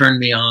mom turned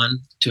me on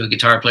to a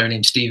guitar player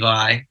named Steve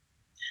Vai.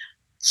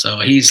 So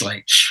he's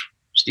like,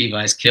 Steve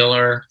Vai's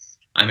killer.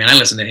 I mean, I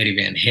listen to Eddie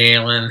Van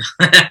Halen,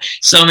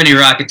 so many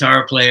rock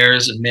guitar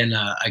players, and then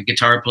a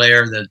guitar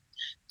player, the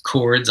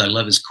chords. I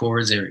love his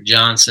chords. Eric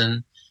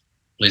Johnson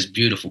plays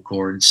beautiful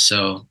chords.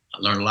 So I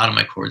learned a lot of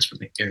my chords from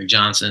Eric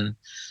Johnson.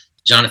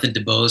 Jonathan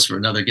DeBose, for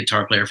another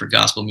guitar player for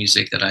gospel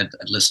music that I'd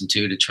listen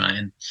to try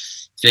and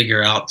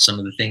figure out some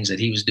of the things that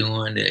he was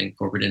doing to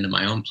incorporate into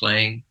my own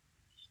playing.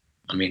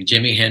 I mean,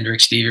 Jimi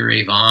Hendrix, Stevie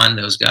Ray Vaughan,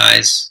 those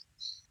guys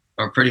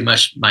are pretty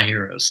much my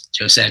heroes.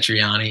 Joe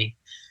Satriani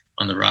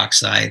on the rock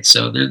side.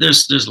 So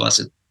there's lots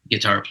of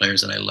guitar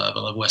players that I love.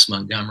 I love Wes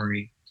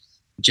Montgomery,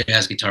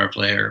 jazz guitar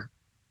player,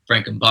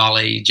 Frank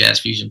Mbali, jazz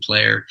fusion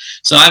player.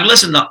 So I've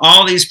listened to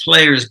all these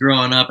players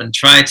growing up and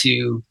tried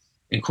to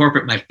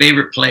incorporate my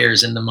favorite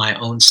players into my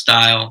own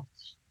style,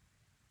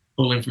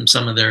 pulling from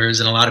some of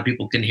theirs. And a lot of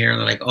people can hear,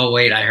 they're like, oh,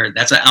 wait, I heard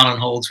that's an Alan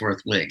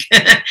Holdsworth lick.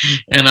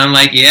 And I'm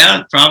like,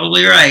 yeah,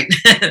 probably right.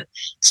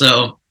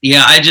 So,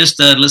 yeah, I just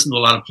listen to a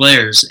lot of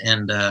players,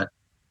 and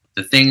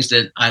the things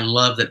that I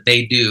love that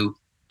they do,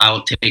 I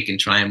will take and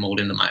try and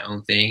mold into my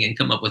own thing and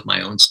come up with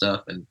my own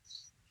stuff. And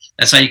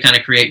that's how you kind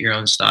of create your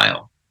own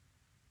style.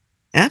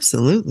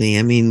 Absolutely.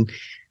 I mean,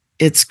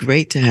 it's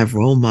great to have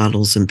role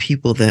models and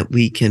people that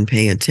we can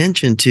pay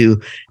attention to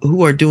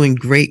who are doing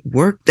great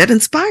work that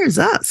inspires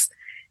us.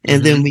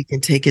 And then we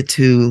can take it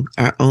to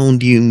our own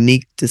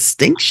unique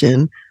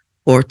distinction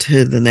or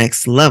to the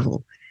next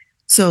level.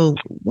 So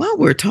while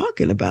we're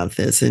talking about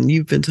this, and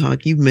you've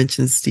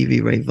mentioned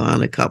Stevie Ray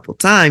Vaughan a couple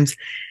times,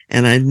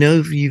 and I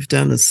know you've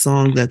done a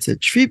song that's a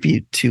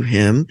tribute to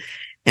him,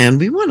 and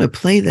we want to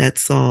play that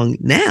song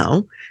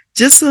now,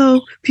 just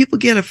so people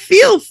get a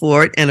feel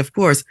for it. And of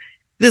course,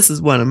 this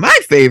is one of my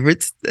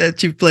favorites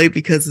that you played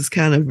because it's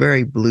kind of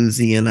very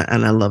bluesy, and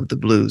I love the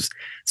blues.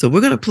 So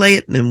we're going to play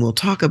it, and then we'll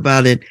talk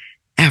about it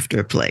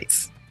after it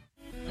plays.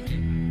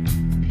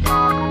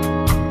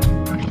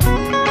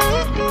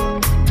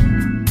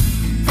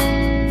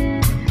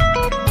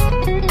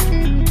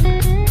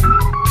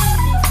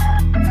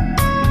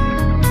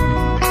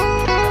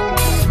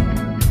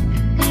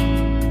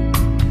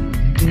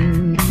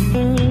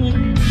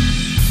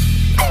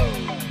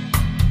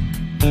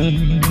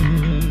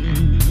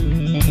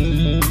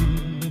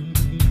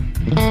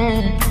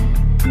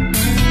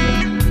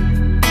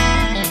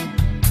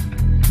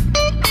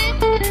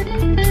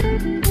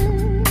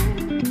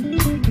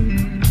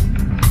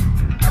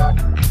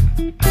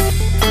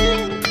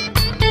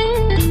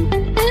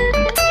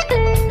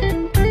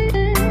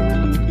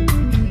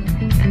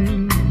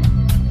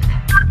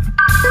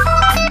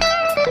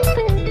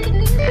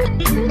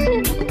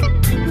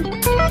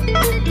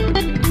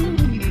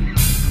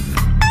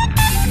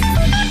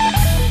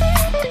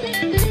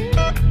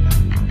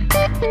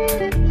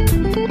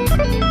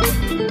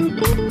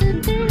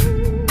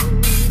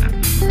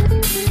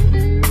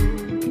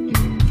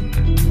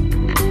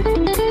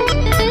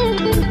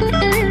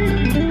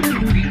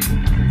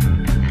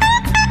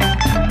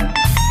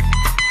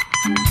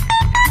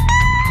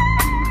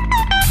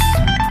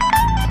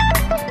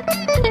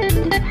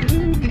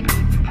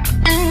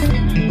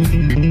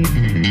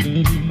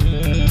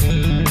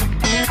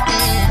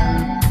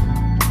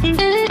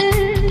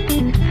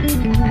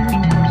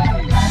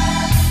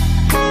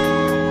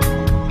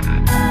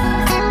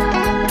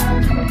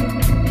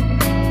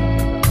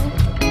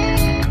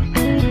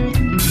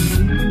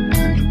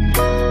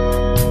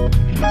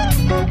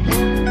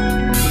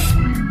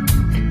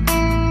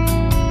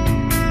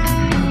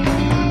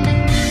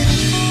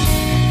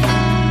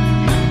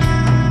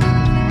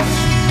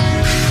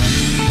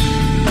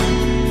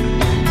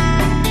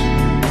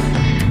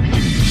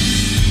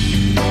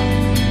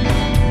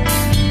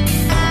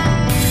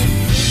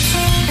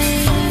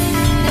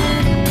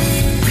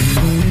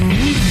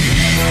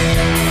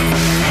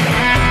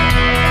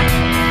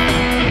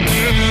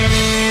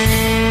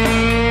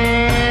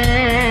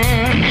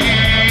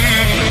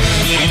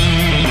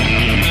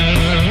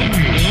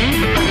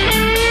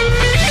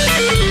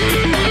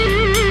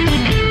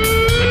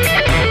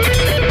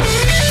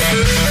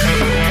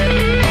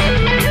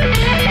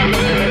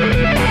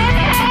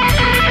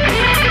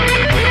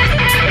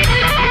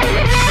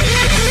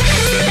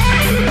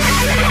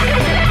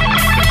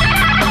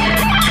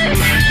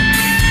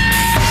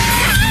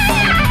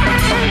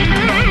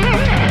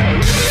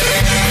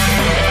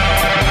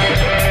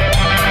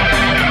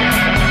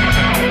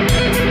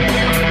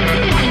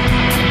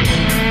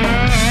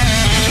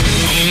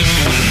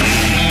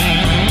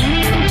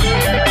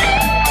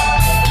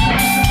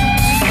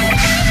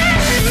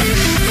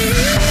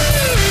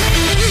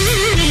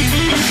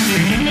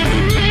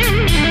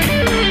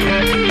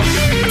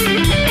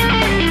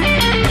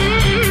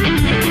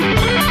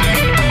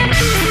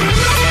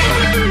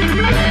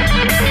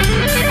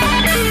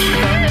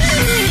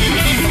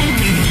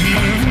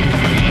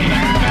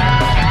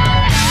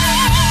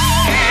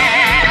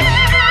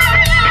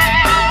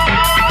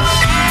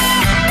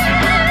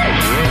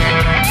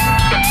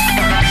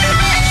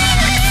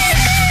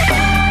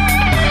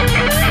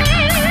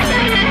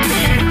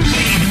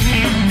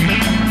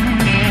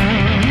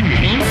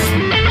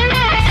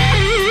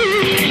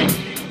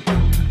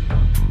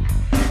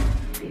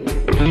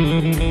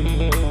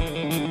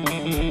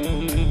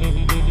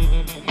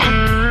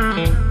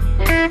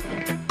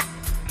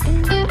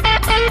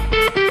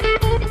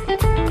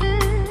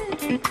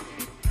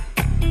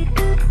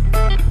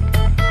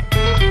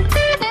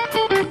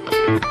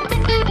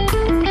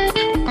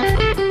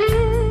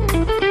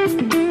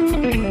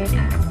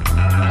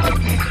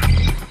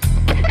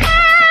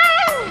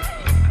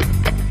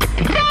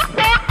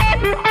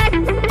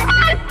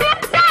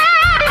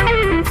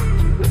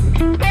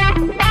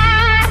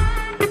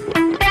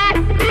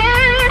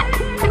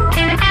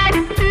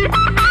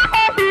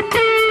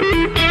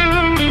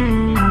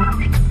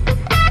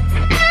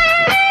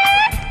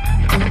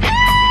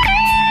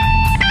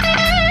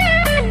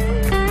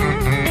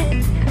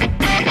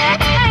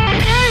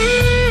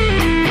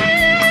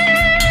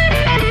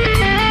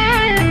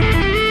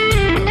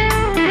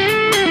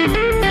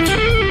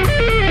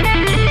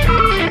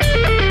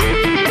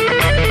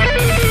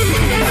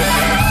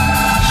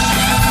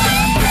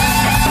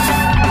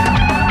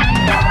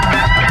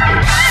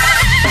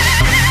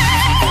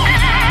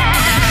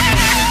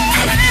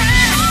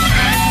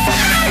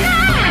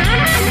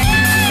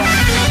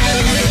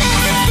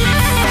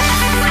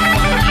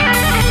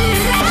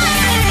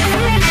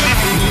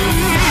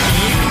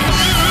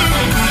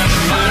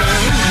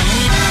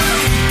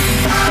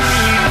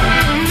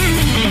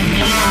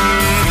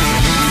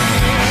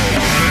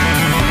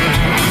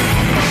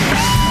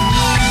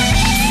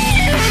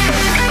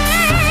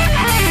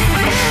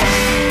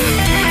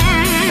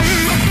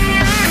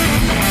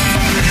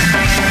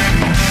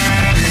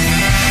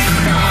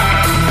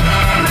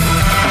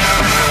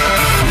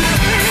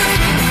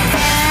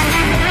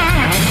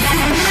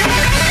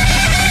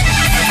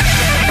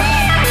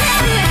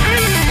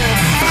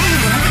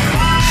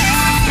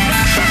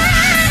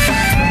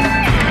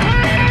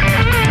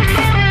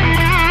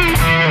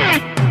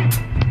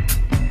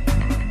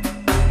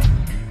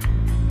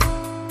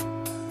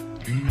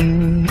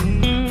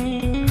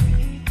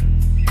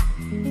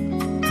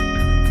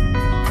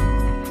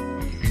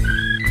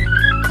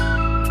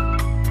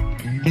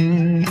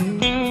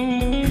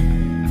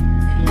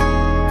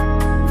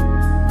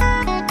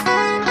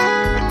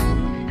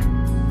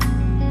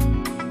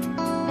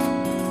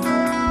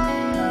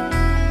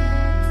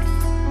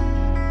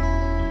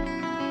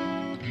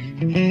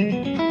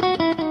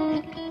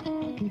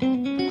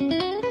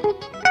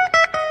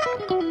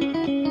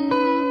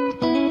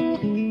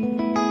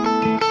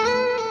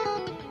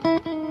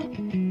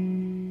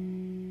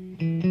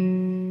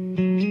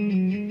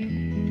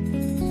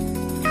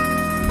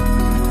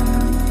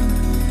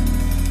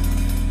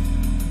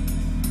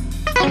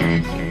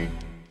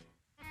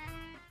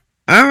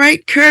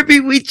 right,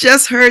 Kirby, we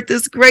just heard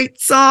this great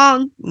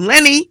song,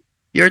 Lenny,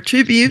 your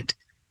tribute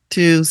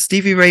to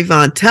Stevie Ray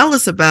Vaughan. Tell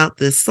us about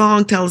this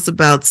song. Tell us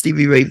about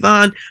Stevie Ray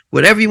Vaughan,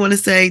 whatever you want to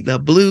say, the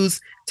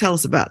blues. Tell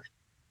us about it.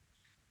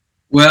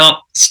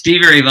 Well,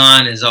 Stevie Ray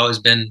Vaughan has always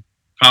been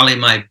probably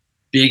my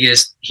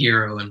biggest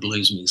hero in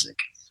blues music.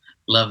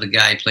 Love the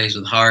guy. He plays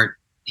with heart.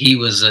 He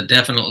was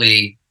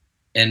definitely,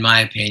 in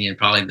my opinion,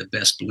 probably the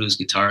best blues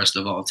guitarist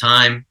of all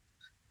time,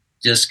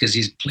 just because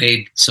he's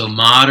played so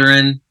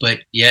modern, but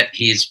yet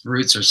his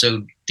roots are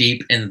so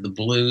deep into the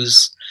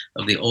blues,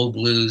 of the old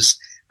blues.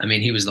 I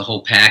mean, he was the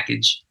whole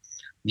package.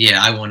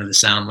 Yeah, I wanted to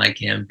sound like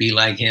him, be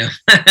like him.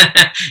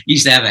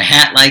 Used to have a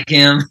hat like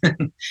him.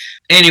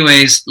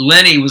 Anyways,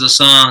 Lenny was a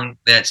song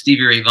that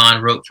Stevie Ray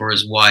Vaughan wrote for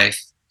his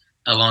wife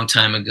a long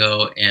time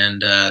ago,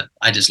 and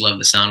I just love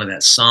the sound of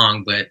that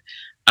song, but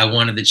I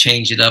wanted to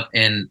change it up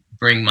and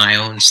bring my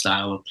own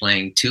style of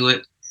playing to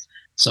it.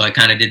 So I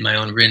kind of did my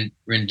own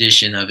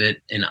rendition of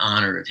it in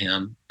honor of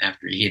him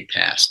after he had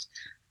passed.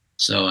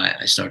 So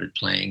I started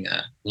playing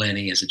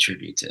Lenny as a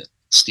tribute to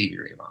Stevie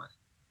Ray Vaughan.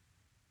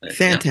 But,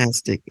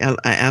 Fantastic. I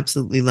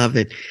absolutely love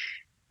it.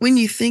 When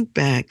you think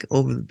back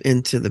over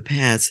into the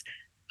past,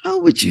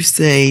 how would you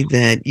say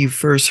that you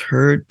first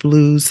heard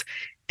blues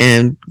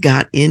and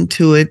got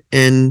into it?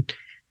 And,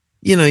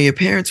 you know, your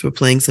parents were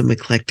playing some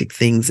eclectic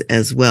things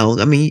as well.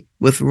 I mean,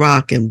 with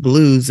rock and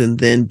blues and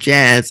then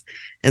jazz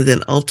and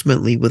then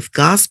ultimately with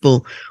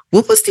gospel.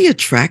 What was the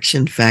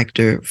attraction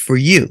factor for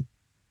you?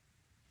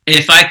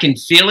 if I can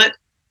feel it,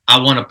 I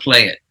want to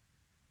play it.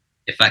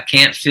 If I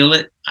can't feel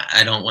it,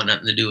 I don't want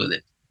nothing to do with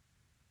it.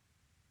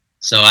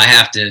 So I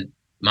have to,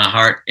 my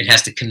heart, it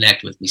has to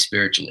connect with me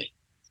spiritually.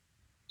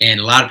 And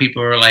a lot of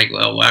people are like,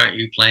 well, why aren't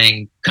you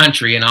playing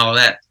country and all of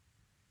that?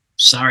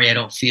 Sorry, I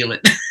don't feel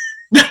it.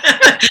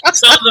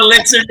 Some of the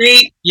licks are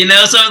neat, you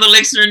know, some of the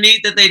licks are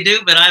neat that they do,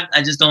 but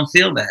I just don't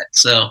feel that.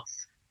 So,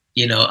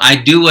 you know, I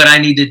do what I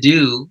need to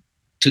do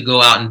to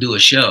go out and do a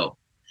show.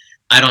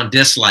 I don't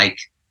dislike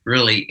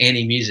really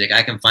any music.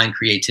 I can find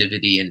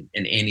creativity in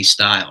any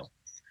style.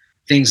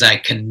 Things I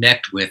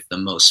connect with the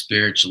most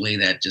spiritually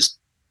that just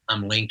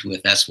I'm linked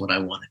with, that's what I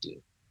want to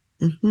do.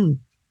 Mm-hmm.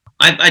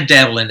 I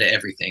dabble into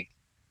everything.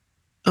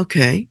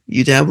 Okay,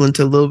 you dabble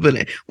into a little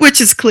bit,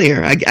 which is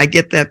clear. I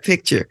get that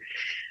picture.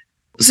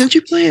 Since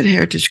you play at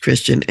Heritage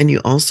Christian and you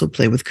also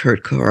play with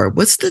Kurt Carr,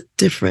 what's the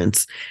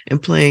difference in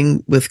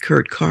playing with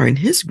Kurt Carr and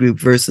his group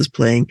versus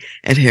playing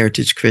at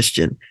Heritage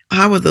Christian?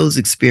 How are those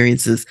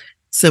experiences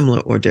similar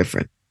or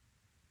different?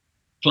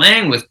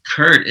 Playing with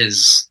Kurt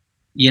is,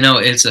 you know,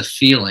 it's a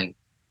feeling.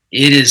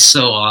 It is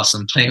so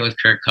awesome playing with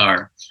Kurt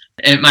Carr.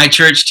 At my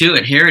church too,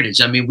 at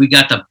Heritage, I mean, we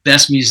got the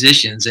best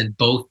musicians in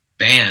both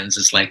bands.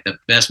 It's like the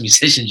best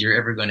musicians you're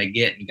ever going to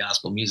get in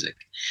gospel music.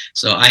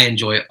 So I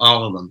enjoy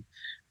all of them.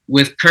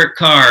 With Kurt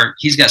Carr,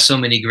 he's got so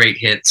many great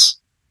hits.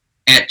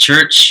 At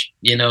church,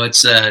 you know,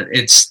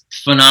 it's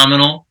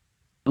phenomenal.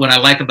 What I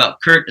like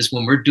about Kurt is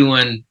when we're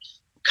doing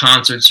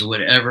concerts or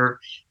whatever,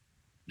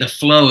 the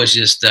flow is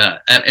just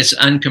it's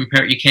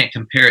uncomparable. You can't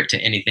compare it to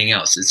anything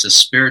else. It's a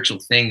spiritual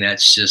thing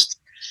that's just,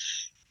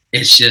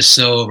 it's just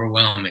so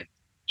overwhelming.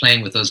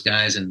 Playing with those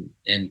guys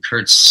and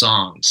Kurt's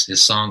songs,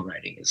 his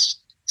songwriting it's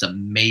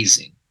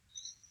amazing.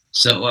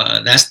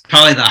 So that's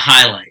probably the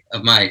highlight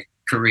of my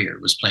career,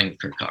 was playing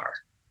with Kurt Carr.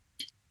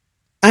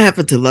 I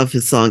happen to love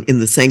his song "In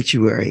the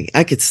Sanctuary."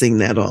 I could sing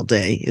that all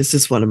day. It's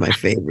just one of my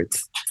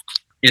favorites.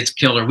 It's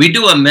killer. We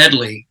do a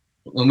medley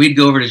when we'd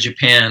go over to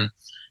Japan.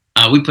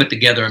 We put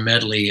together a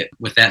medley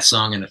with that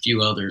song and a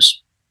few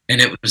others,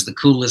 and it was the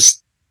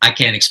coolest. I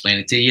can't explain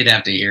it to you. You'd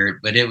have to hear it,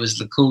 but it was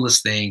the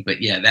coolest thing.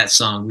 But yeah, that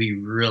song, we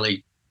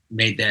really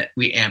made that,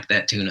 we amped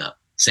that tune up,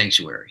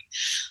 Sanctuary.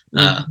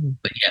 But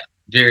yeah,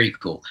 very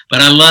cool.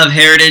 But I love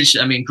Heritage.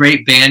 I mean,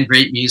 great band,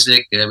 great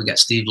music. We got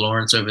Steve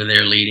Lawrence over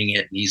there leading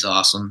it, and he's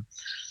awesome.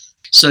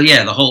 So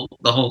yeah, the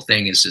whole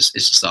thing is just,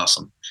 it's just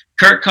awesome.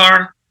 Kurt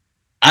Carr,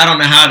 I don't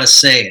know how to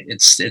say it.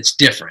 It's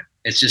different.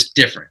 It's just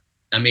different.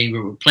 I mean, we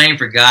were playing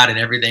for God and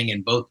everything,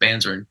 and both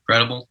bands are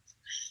incredible.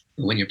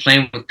 But when you're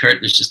playing with Kurt,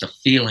 there's just a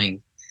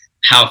feeling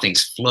how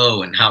things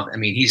flow and how, I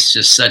mean, he's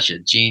just such a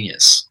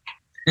genius.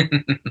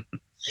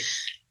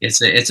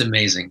 It's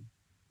amazing.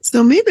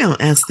 So maybe I'll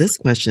ask this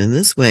question in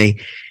this way.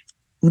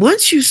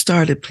 Once you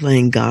started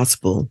playing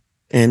gospel,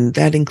 and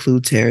that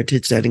includes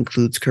Heritage, that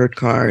includes Kurt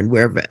Carr and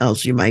wherever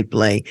else you might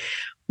play,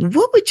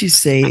 what would you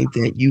say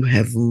that you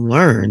have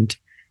learned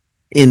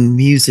in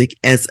music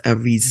as a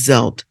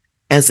result,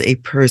 as a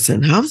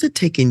person? How has it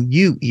taken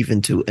you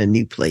even to a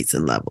new place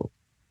and level?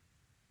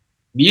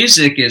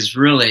 Music is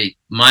really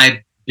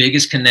my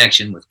biggest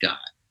connection with God,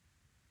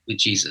 with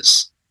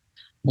Jesus,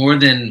 more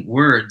than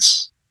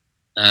words,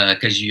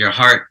 because your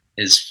heart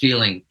is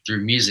feeling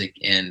through music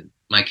and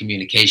my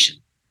communication.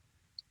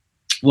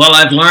 Well,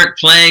 I've learned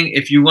playing,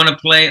 if you want to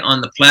play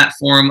on the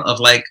platform of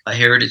like a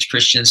Heritage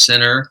Christian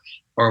Center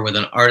or with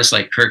an artist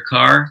like Kurt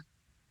Carr,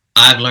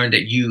 I've learned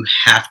that you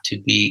have to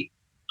be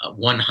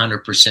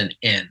 100%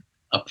 in,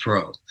 a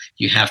pro.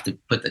 You have to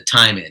put the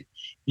time in,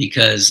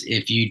 because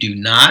if you do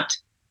not,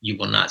 you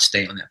will not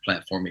stay on that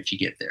platform if you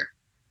get there.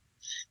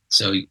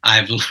 So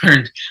I've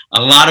learned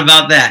a lot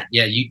about that.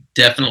 Yeah, you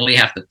definitely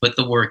have to put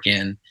the work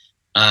in,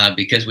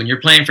 because when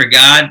you're playing for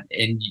God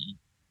and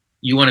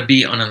you want to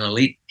be on an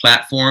elite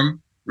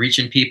platform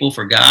reaching people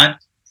for God,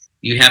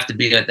 you have to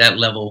be at that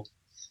level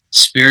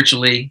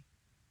spiritually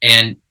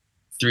and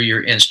through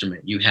your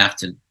instrument. You have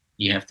to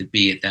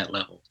be at that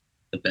level,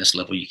 the best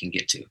level you can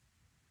get to.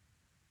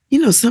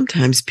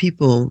 Sometimes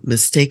people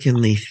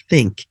mistakenly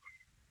think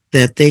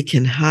that they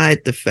can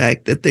hide the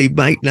fact that they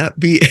might not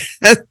be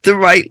at the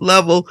right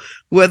level,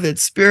 whether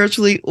it's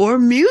spiritually or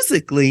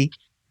musically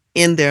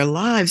in their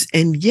lives.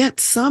 And yet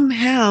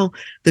somehow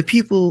the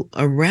people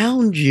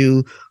around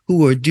you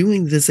who are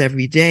doing this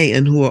every day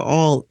and who are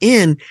all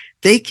in,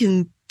 they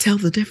can tell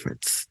the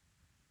difference.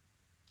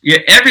 Yeah,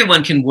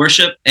 everyone can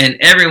worship, and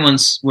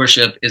everyone's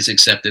worship is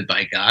accepted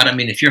by God. I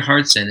mean, if your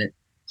heart's in it,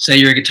 say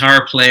you're a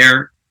guitar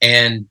player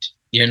and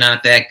you're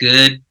not that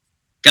good,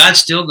 God's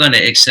still going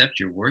to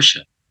accept your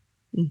worship.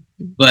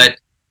 Mm-hmm. But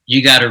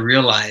you got to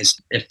realize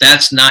if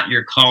that's not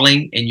your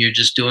calling and you're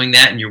just doing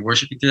that and you're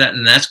worshiping through that,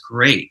 and that's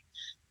great.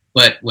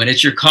 But when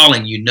it's your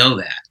calling, you know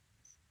that.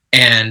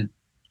 And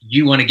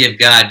you want to give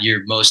God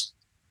your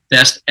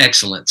best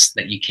excellence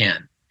that you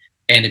can.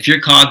 And if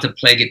you're called to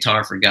play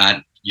guitar for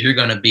God, you're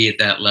going to be at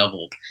that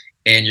level.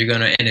 And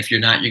if you're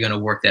not, you're going to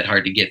work that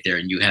hard to get there,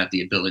 and you have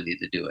the ability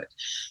to do it.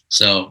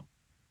 So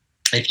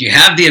if you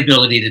have the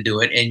ability to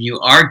do it and you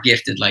are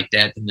gifted like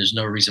that, then there's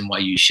no reason why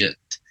you shouldn't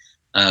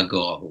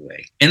go all the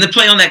way. And to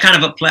play on that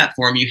kind of a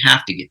platform, you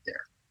have to get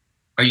there,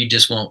 or you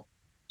just won't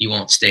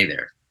stay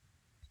there.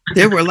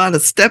 There were a lot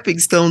of stepping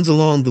stones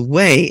along the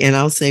way. And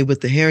I'll say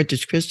with the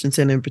Heritage Christian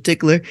Center in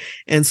particular,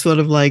 and sort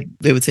of like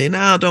they would say,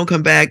 no, don't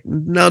come back.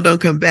 No, don't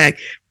come back.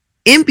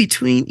 In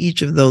between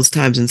each of those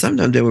times, and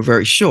sometimes they were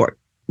very short,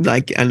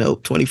 like I know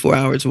 24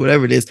 hours or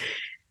whatever it is,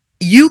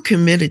 you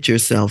committed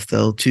yourself,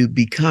 though, to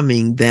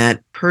becoming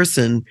that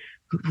person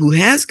who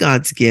has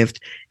God's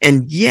gift,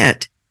 and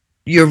yet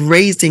you're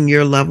raising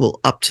your level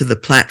up to the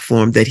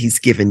platform that he's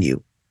given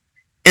you.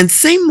 And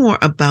say more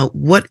about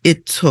what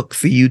it took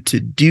for you to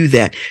do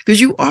that, because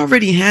you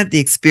already had the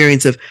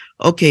experience of,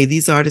 okay,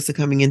 these artists are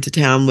coming into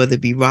town, whether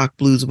it be rock,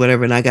 blues,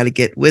 whatever, and I got to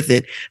get with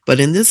it.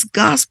 But in this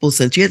gospel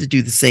sense, you had to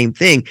do the same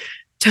thing.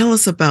 Tell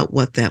us about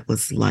what that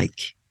was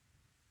like.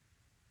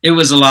 It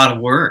was a lot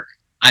of work.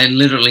 I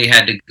literally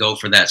had to go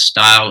for that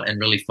style and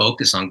really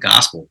focus on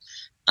gospel.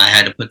 I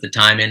had to put the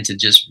time into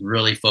just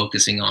really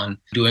focusing on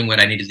doing what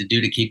I needed to do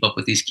to keep up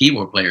with these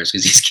keyboard players,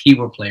 because these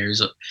keyboard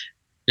players,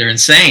 they're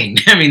insane.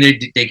 I mean,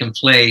 they can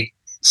play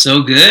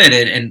so good,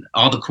 and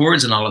all the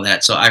chords and all of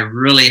that. So I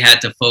really had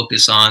to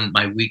focus on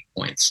my weak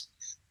points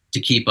to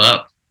keep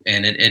up.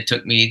 And it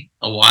took me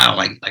a while,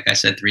 like I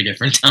said, 3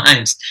 different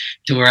times,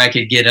 to where I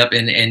could get up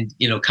and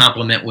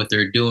compliment what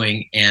they're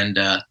doing and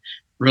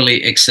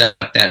really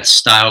accept that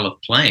style of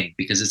playing,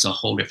 because it's a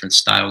whole different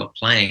style of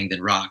playing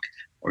than rock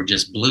or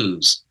just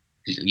blues.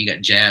 You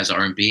got jazz,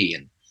 R&B,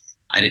 and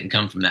I didn't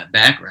come from that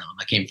background.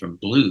 I came from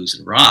blues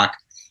and rock.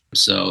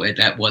 So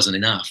that wasn't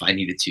enough. I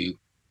needed to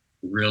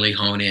really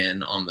hone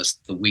in on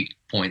the weak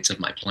points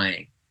of my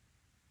playing.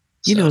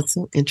 It's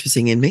so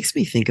interesting. It makes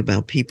me think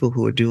about people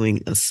who are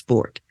doing a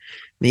sport.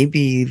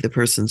 Maybe the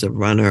person's a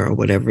runner or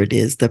whatever it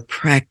is, the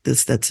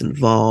practice that's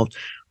involved,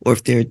 or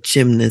if they're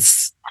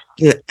gymnasts,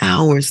 the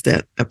hours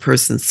that a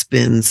person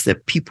spends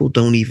that people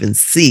don't even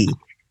see.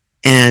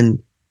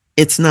 And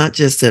it's not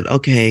just that,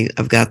 okay,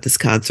 I've got this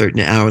concert in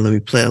an hour, let me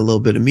play a little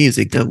bit of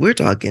music. No, we're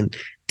talking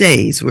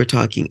days, we're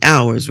talking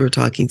hours, we're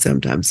talking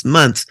sometimes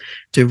months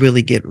to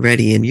really get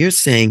ready. And you're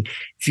saying,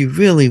 if you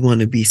really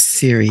want to be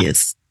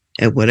serious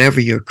at whatever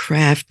your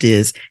craft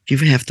is, you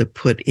have to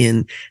put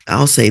in,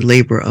 I'll say,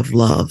 labor of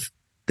love.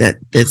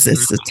 That's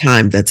the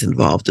time that's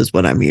involved, is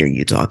what I'm hearing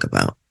you talk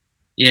about.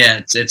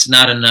 Yeah, it's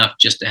not enough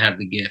just to have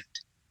the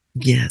gift.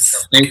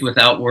 Yes. Faith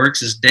without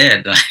works is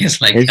dead.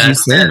 It's like God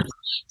said.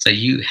 So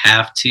you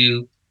have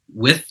to,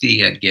 with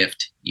the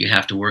gift, you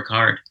have to work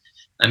hard.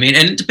 I mean,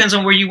 and it depends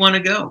on where you want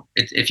to go.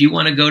 If you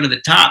want to go to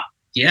the top,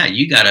 yeah,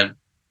 you got to,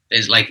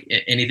 it's like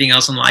anything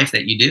else in life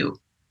that you do.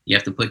 You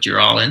have to put your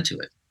all into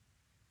it.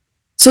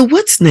 So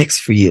what's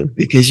next for you?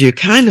 Because you're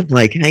kind of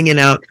like hanging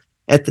out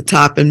at the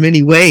top in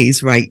many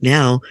ways right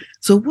now.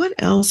 So what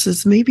else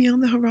is maybe on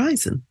the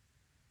horizon?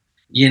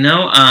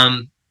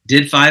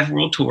 Did 5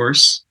 world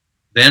tours,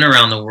 been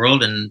around the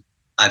world, and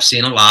I've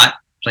seen a lot,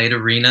 played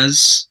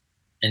arenas,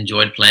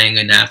 enjoyed playing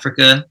in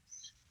Africa.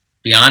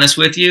 Be honest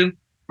with you,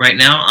 right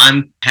now,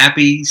 I'm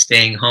happy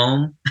staying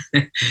home,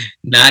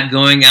 not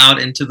going out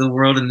into the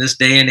world in this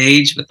day and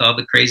age with all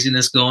the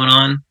craziness going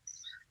on.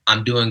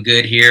 I'm doing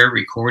good here,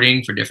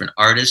 recording for different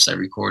artists. I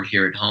record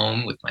here at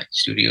home with my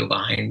studio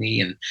behind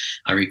me, and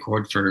I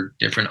record for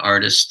different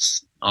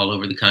artists all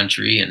over the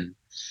country, and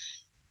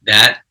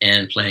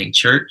playing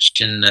church.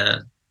 And,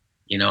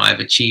 I've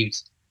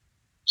achieved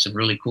some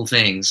really cool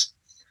things.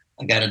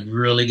 I got a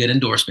really good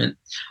endorsement.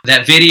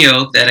 That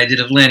video that I did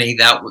of Lenny,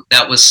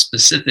 that was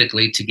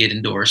specifically to get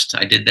endorsed.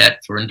 I did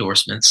that for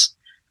endorsements,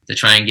 to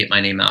try and get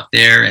my name out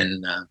there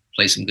and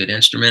play some good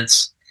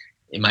instruments.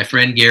 And my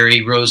friend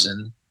Gary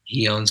Rosen,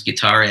 he owns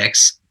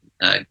Guitarist.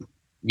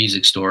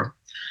 music store.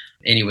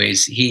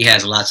 Anyways, he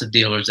has lots of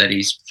dealers that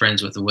he's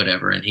friends with or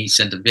whatever, and he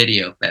sent that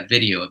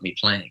video of me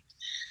playing.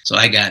 So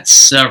I got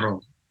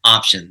several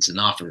options and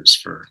offers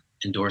for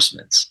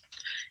endorsements,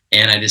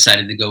 and I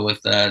decided to go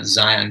with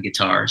Zion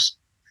guitars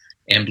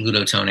and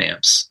Bluto tone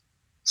amps.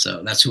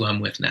 So that's who I'm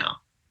with now.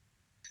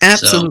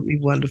 Absolutely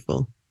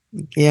wonderful.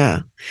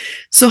 Yeah.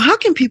 So how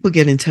can people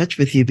get in touch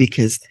with you?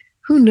 Because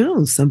who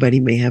knows, somebody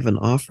may have an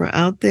offer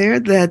out there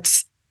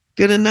that's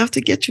good enough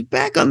to get you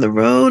back on the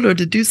road or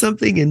to do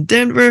something in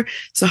Denver.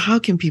 So how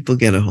can people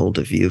get a hold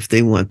of you if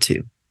they want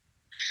to?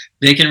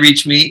 They can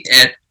reach me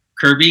at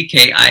Kirby,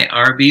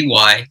 Kirby,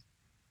 Velarde,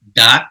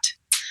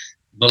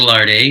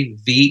 Velarde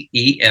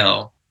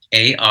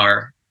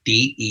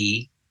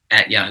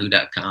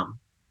 @yahoo.com.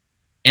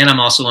 And I'm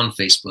also on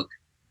Facebook.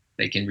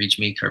 They can reach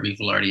me, Kirby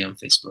Velarde, on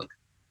Facebook.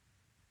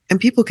 And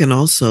people can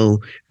also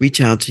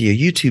reach out to your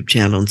YouTube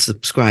channel and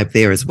subscribe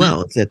there as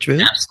well. Is that true?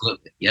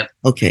 Absolutely. Yep.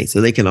 Okay. So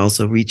they can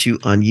also reach you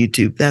on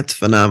YouTube. That's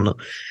phenomenal.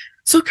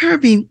 So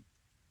Kirby,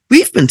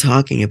 we've been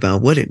talking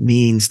about what it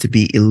means to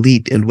be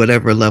elite in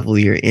whatever level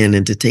you're in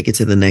and to take it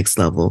to the next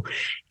level.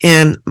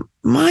 And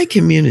my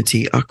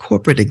community are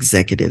corporate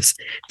executives.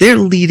 They're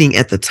leading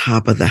at the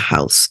top of the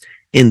house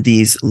in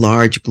these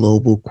large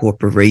global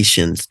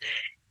corporations.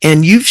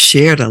 And you've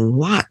shared a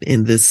lot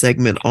in this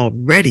segment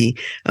already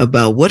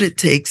about what it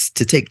takes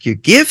to take your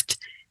gift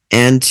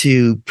and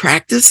to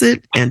practice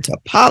it and to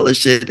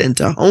polish it and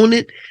to hone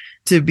it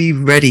to be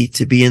ready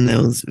to be in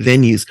those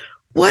venues.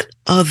 What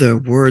other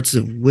words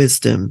of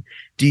wisdom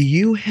do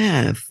you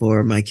have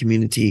for my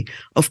community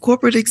of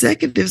corporate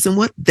executives and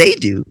what they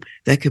do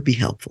that could be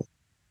helpful?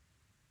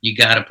 You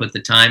got to put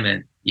the time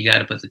in. You got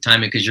to put the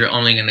time in because you're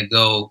only going to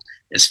go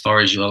as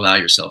far as you allow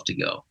yourself to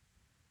go.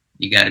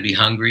 You got to be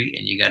hungry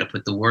and you got to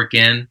put the work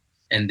in.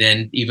 And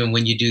then even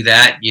when you do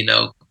that, you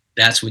know,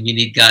 that's when you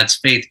need God's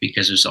faith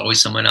because there's always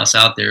someone else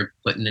out there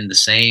putting in the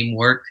same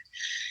work,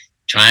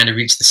 trying to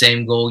reach the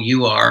same goal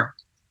you are.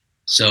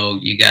 So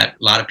you got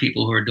a lot of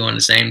people who are doing the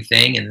same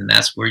thing. And then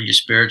that's where your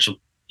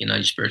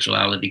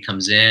spirituality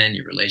comes in,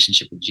 your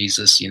relationship with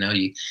Jesus. You know,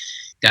 you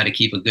got to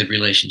keep a good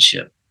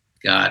relationship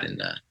with God. And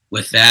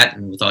with that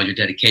and with all your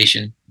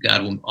dedication,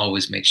 God will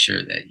always make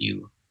sure that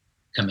you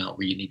come out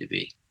where you need to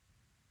be.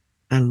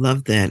 I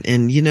love that.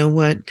 And you know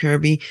what,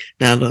 Kirby?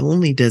 Not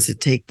only does it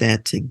take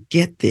that to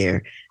get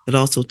there, it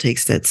also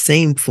takes that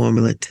same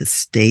formula to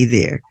stay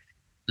there.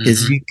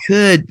 Because you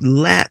could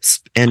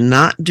lapse and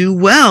not do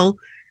well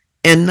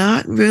and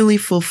not really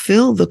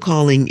fulfill the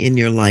calling in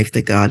your life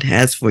that God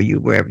has for you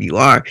wherever you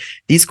are.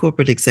 These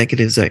corporate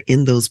executives are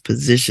in those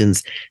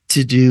positions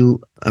to do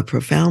a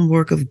profound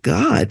work of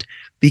God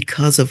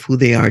because of who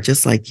they are,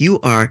 just like you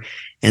are.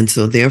 And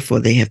so therefore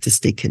they have to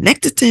stay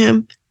connected to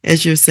him,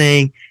 as you're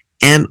saying,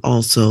 and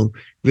also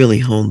really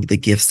hone the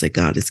gifts that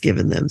God has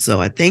given them.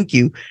 So I thank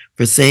you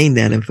for saying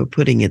that and for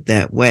putting it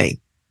that way.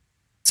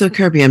 So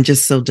Kirby, I'm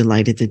just so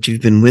delighted that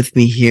you've been with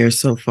me here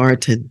so far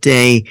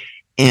today.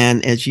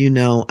 And as you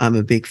know, I'm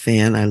a big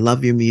fan. I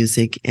love your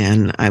music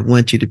and I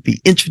want you to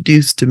be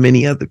introduced to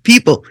many other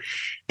people.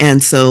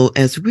 And so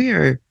as we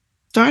are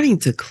starting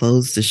to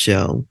close the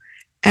show,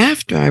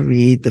 after I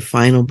read the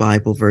final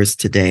Bible verse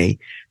today,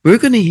 we're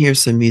going to hear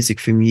some music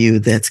from you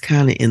that's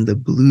kind of in the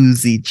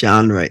bluesy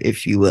genre,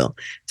 if you will.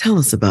 Tell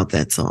us about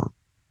that song.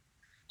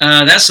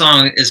 That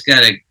song has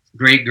got a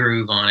great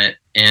groove on it,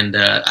 and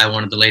I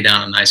wanted to lay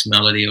down a nice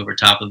melody over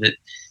top of it.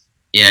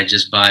 Yeah,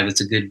 just vibe.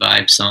 It's a good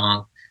vibe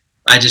song.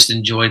 I just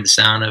enjoyed the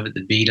sound of it,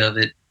 the beat of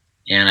it,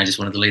 and I just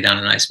wanted to lay down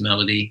a nice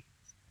melody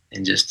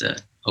and just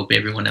hope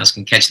everyone else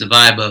can catch the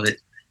vibe of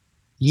it.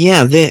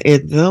 Yeah,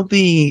 they'll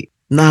be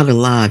not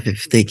alive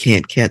if they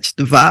can't catch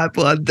the vibe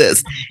on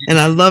this. And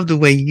I love the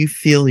way you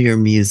feel your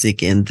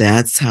music, and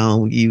that's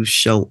how you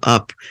show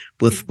up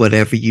with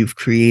whatever you've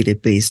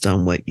created based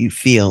on what you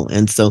feel.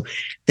 And so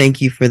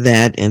thank you for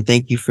that, and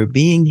thank you for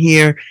being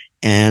here.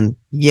 And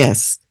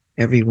yes,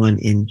 everyone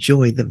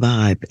enjoy the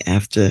vibe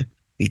after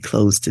we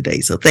close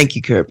today. So thank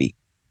you, Kirby.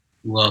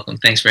 You're welcome.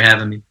 Thanks for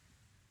having me.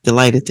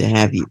 Delighted to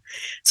have you.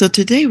 So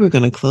today we're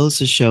going to close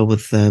the show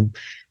with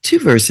two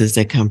verses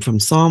that come from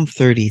Psalm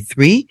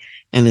 33,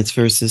 and it's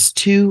verses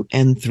 2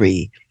 and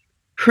 3.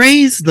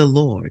 Praise the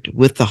Lord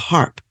with the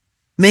harp.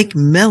 Make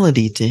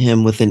melody to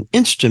him with an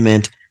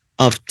instrument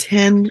of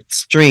 10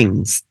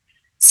 strings.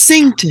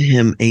 Sing to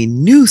him a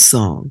new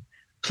song.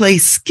 Play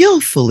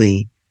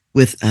skillfully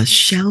with a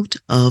shout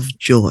of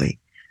joy.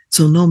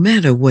 So no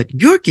matter what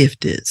your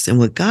gift is and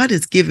what God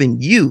has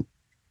given you,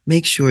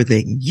 make sure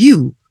that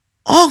you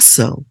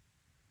also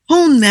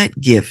hone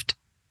that gift,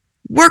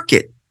 work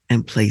it,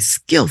 and play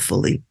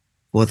skillfully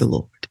for the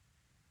Lord.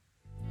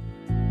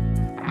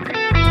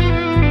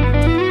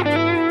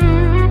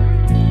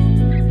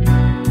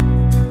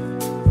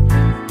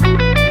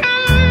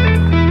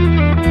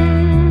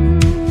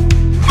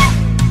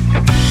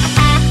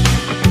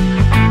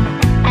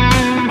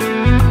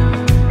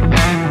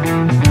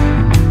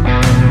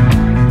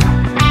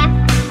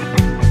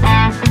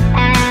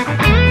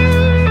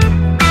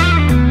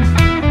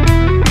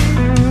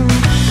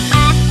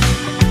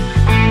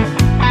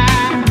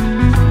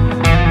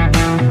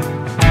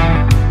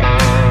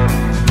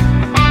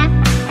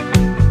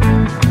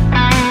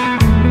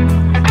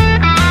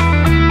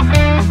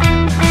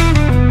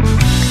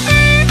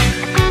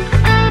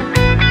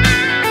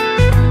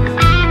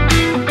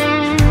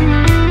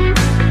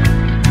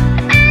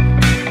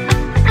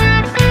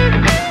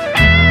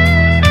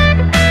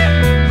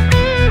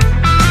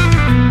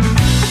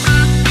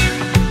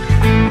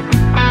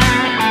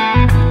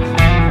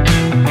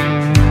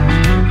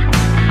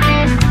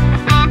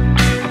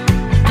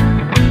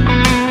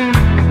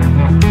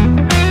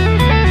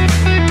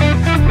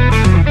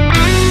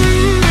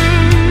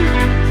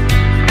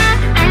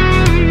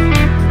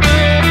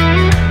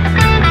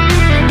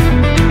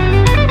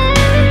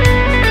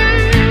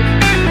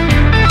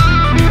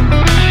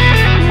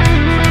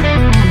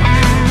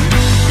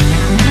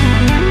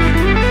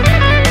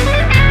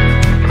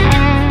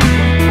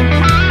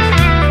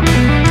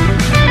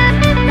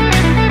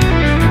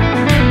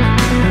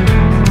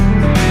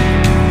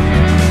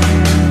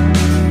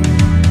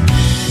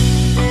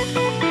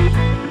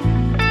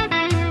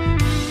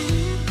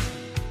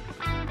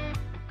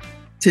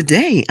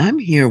 Today, I'm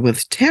here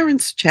with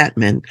Terrence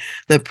Chapman,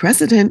 the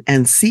president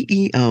and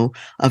CEO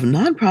of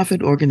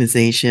nonprofit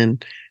organization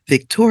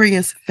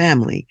Victorious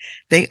Family.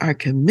 They are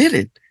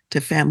committed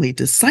to family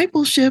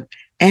discipleship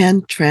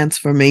and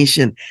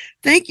transformation.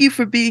 Thank you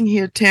for being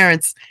here,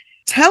 Terrence.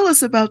 Tell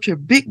us about your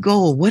big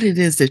goal, what it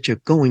is that you're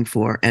going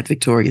for at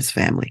Victorious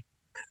Family.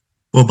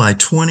 Well, by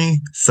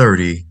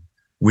 2030,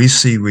 we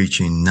see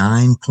reaching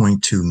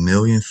 9.2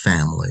 million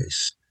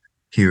families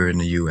here in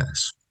the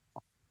U.S.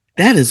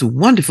 That is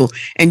wonderful.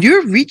 And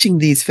you're reaching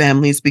these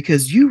families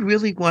because you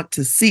really want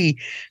to see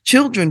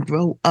children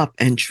grow up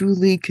and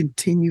truly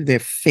continue their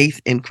faith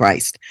in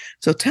Christ.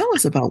 So tell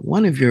us about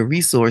one of your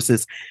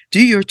resources,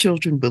 Do Your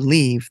Children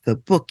Believe, the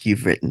book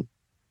you've written?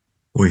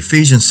 Well,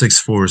 Ephesians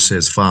 6:4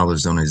 says,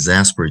 fathers, don't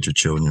exasperate your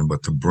children,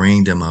 but to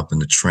bring them up in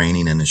the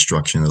training and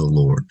instruction of the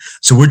Lord.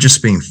 So we're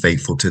just being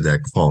faithful to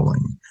that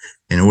calling.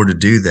 In order to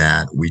do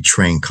that, we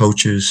train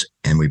coaches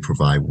and we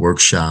provide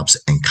workshops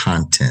and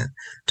content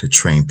to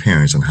train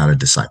parents on how to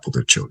disciple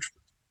their children.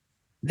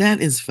 That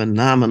is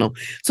phenomenal.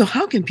 So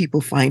how can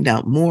people find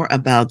out more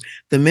about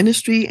the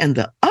ministry and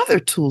the other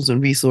tools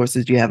and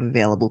resources you have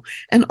available,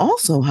 and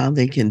also how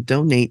they can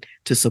donate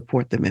to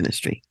support the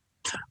ministry?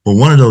 Well,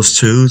 one of those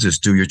tools is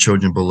Do Your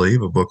Children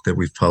Believe, a book that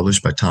we've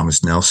published by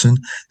Thomas Nelson,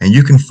 and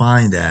you can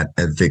find that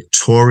at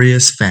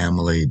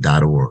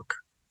victoriousfamily.org.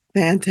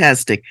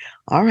 Fantastic.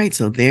 All right,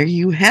 so there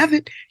you have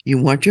it.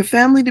 You want your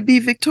family to be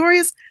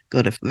victorious?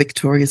 Go to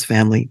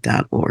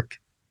victoriousfamily.org.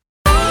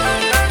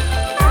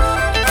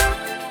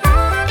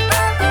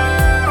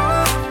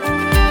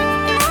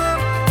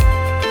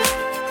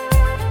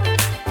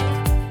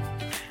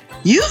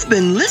 You've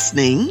been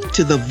listening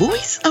to The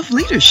Voice of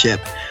Leadership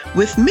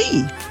with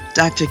me,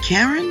 Dr.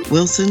 Karen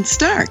Wilson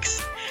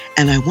Starks.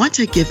 And I want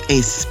to give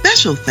a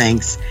special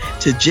thanks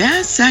to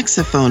jazz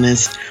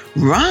saxophonist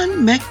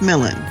Ron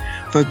McMillan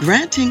for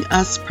granting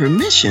us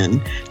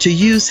permission to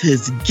use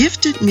his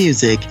gifted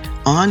music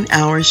on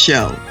our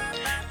show.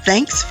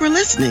 Thanks for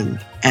listening,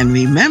 and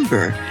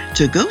remember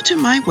to go to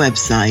my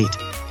website,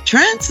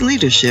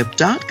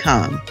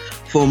 transleadership.com,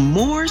 for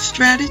more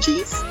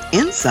strategies,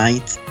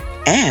 insights,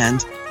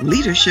 and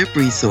leadership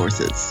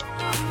resources.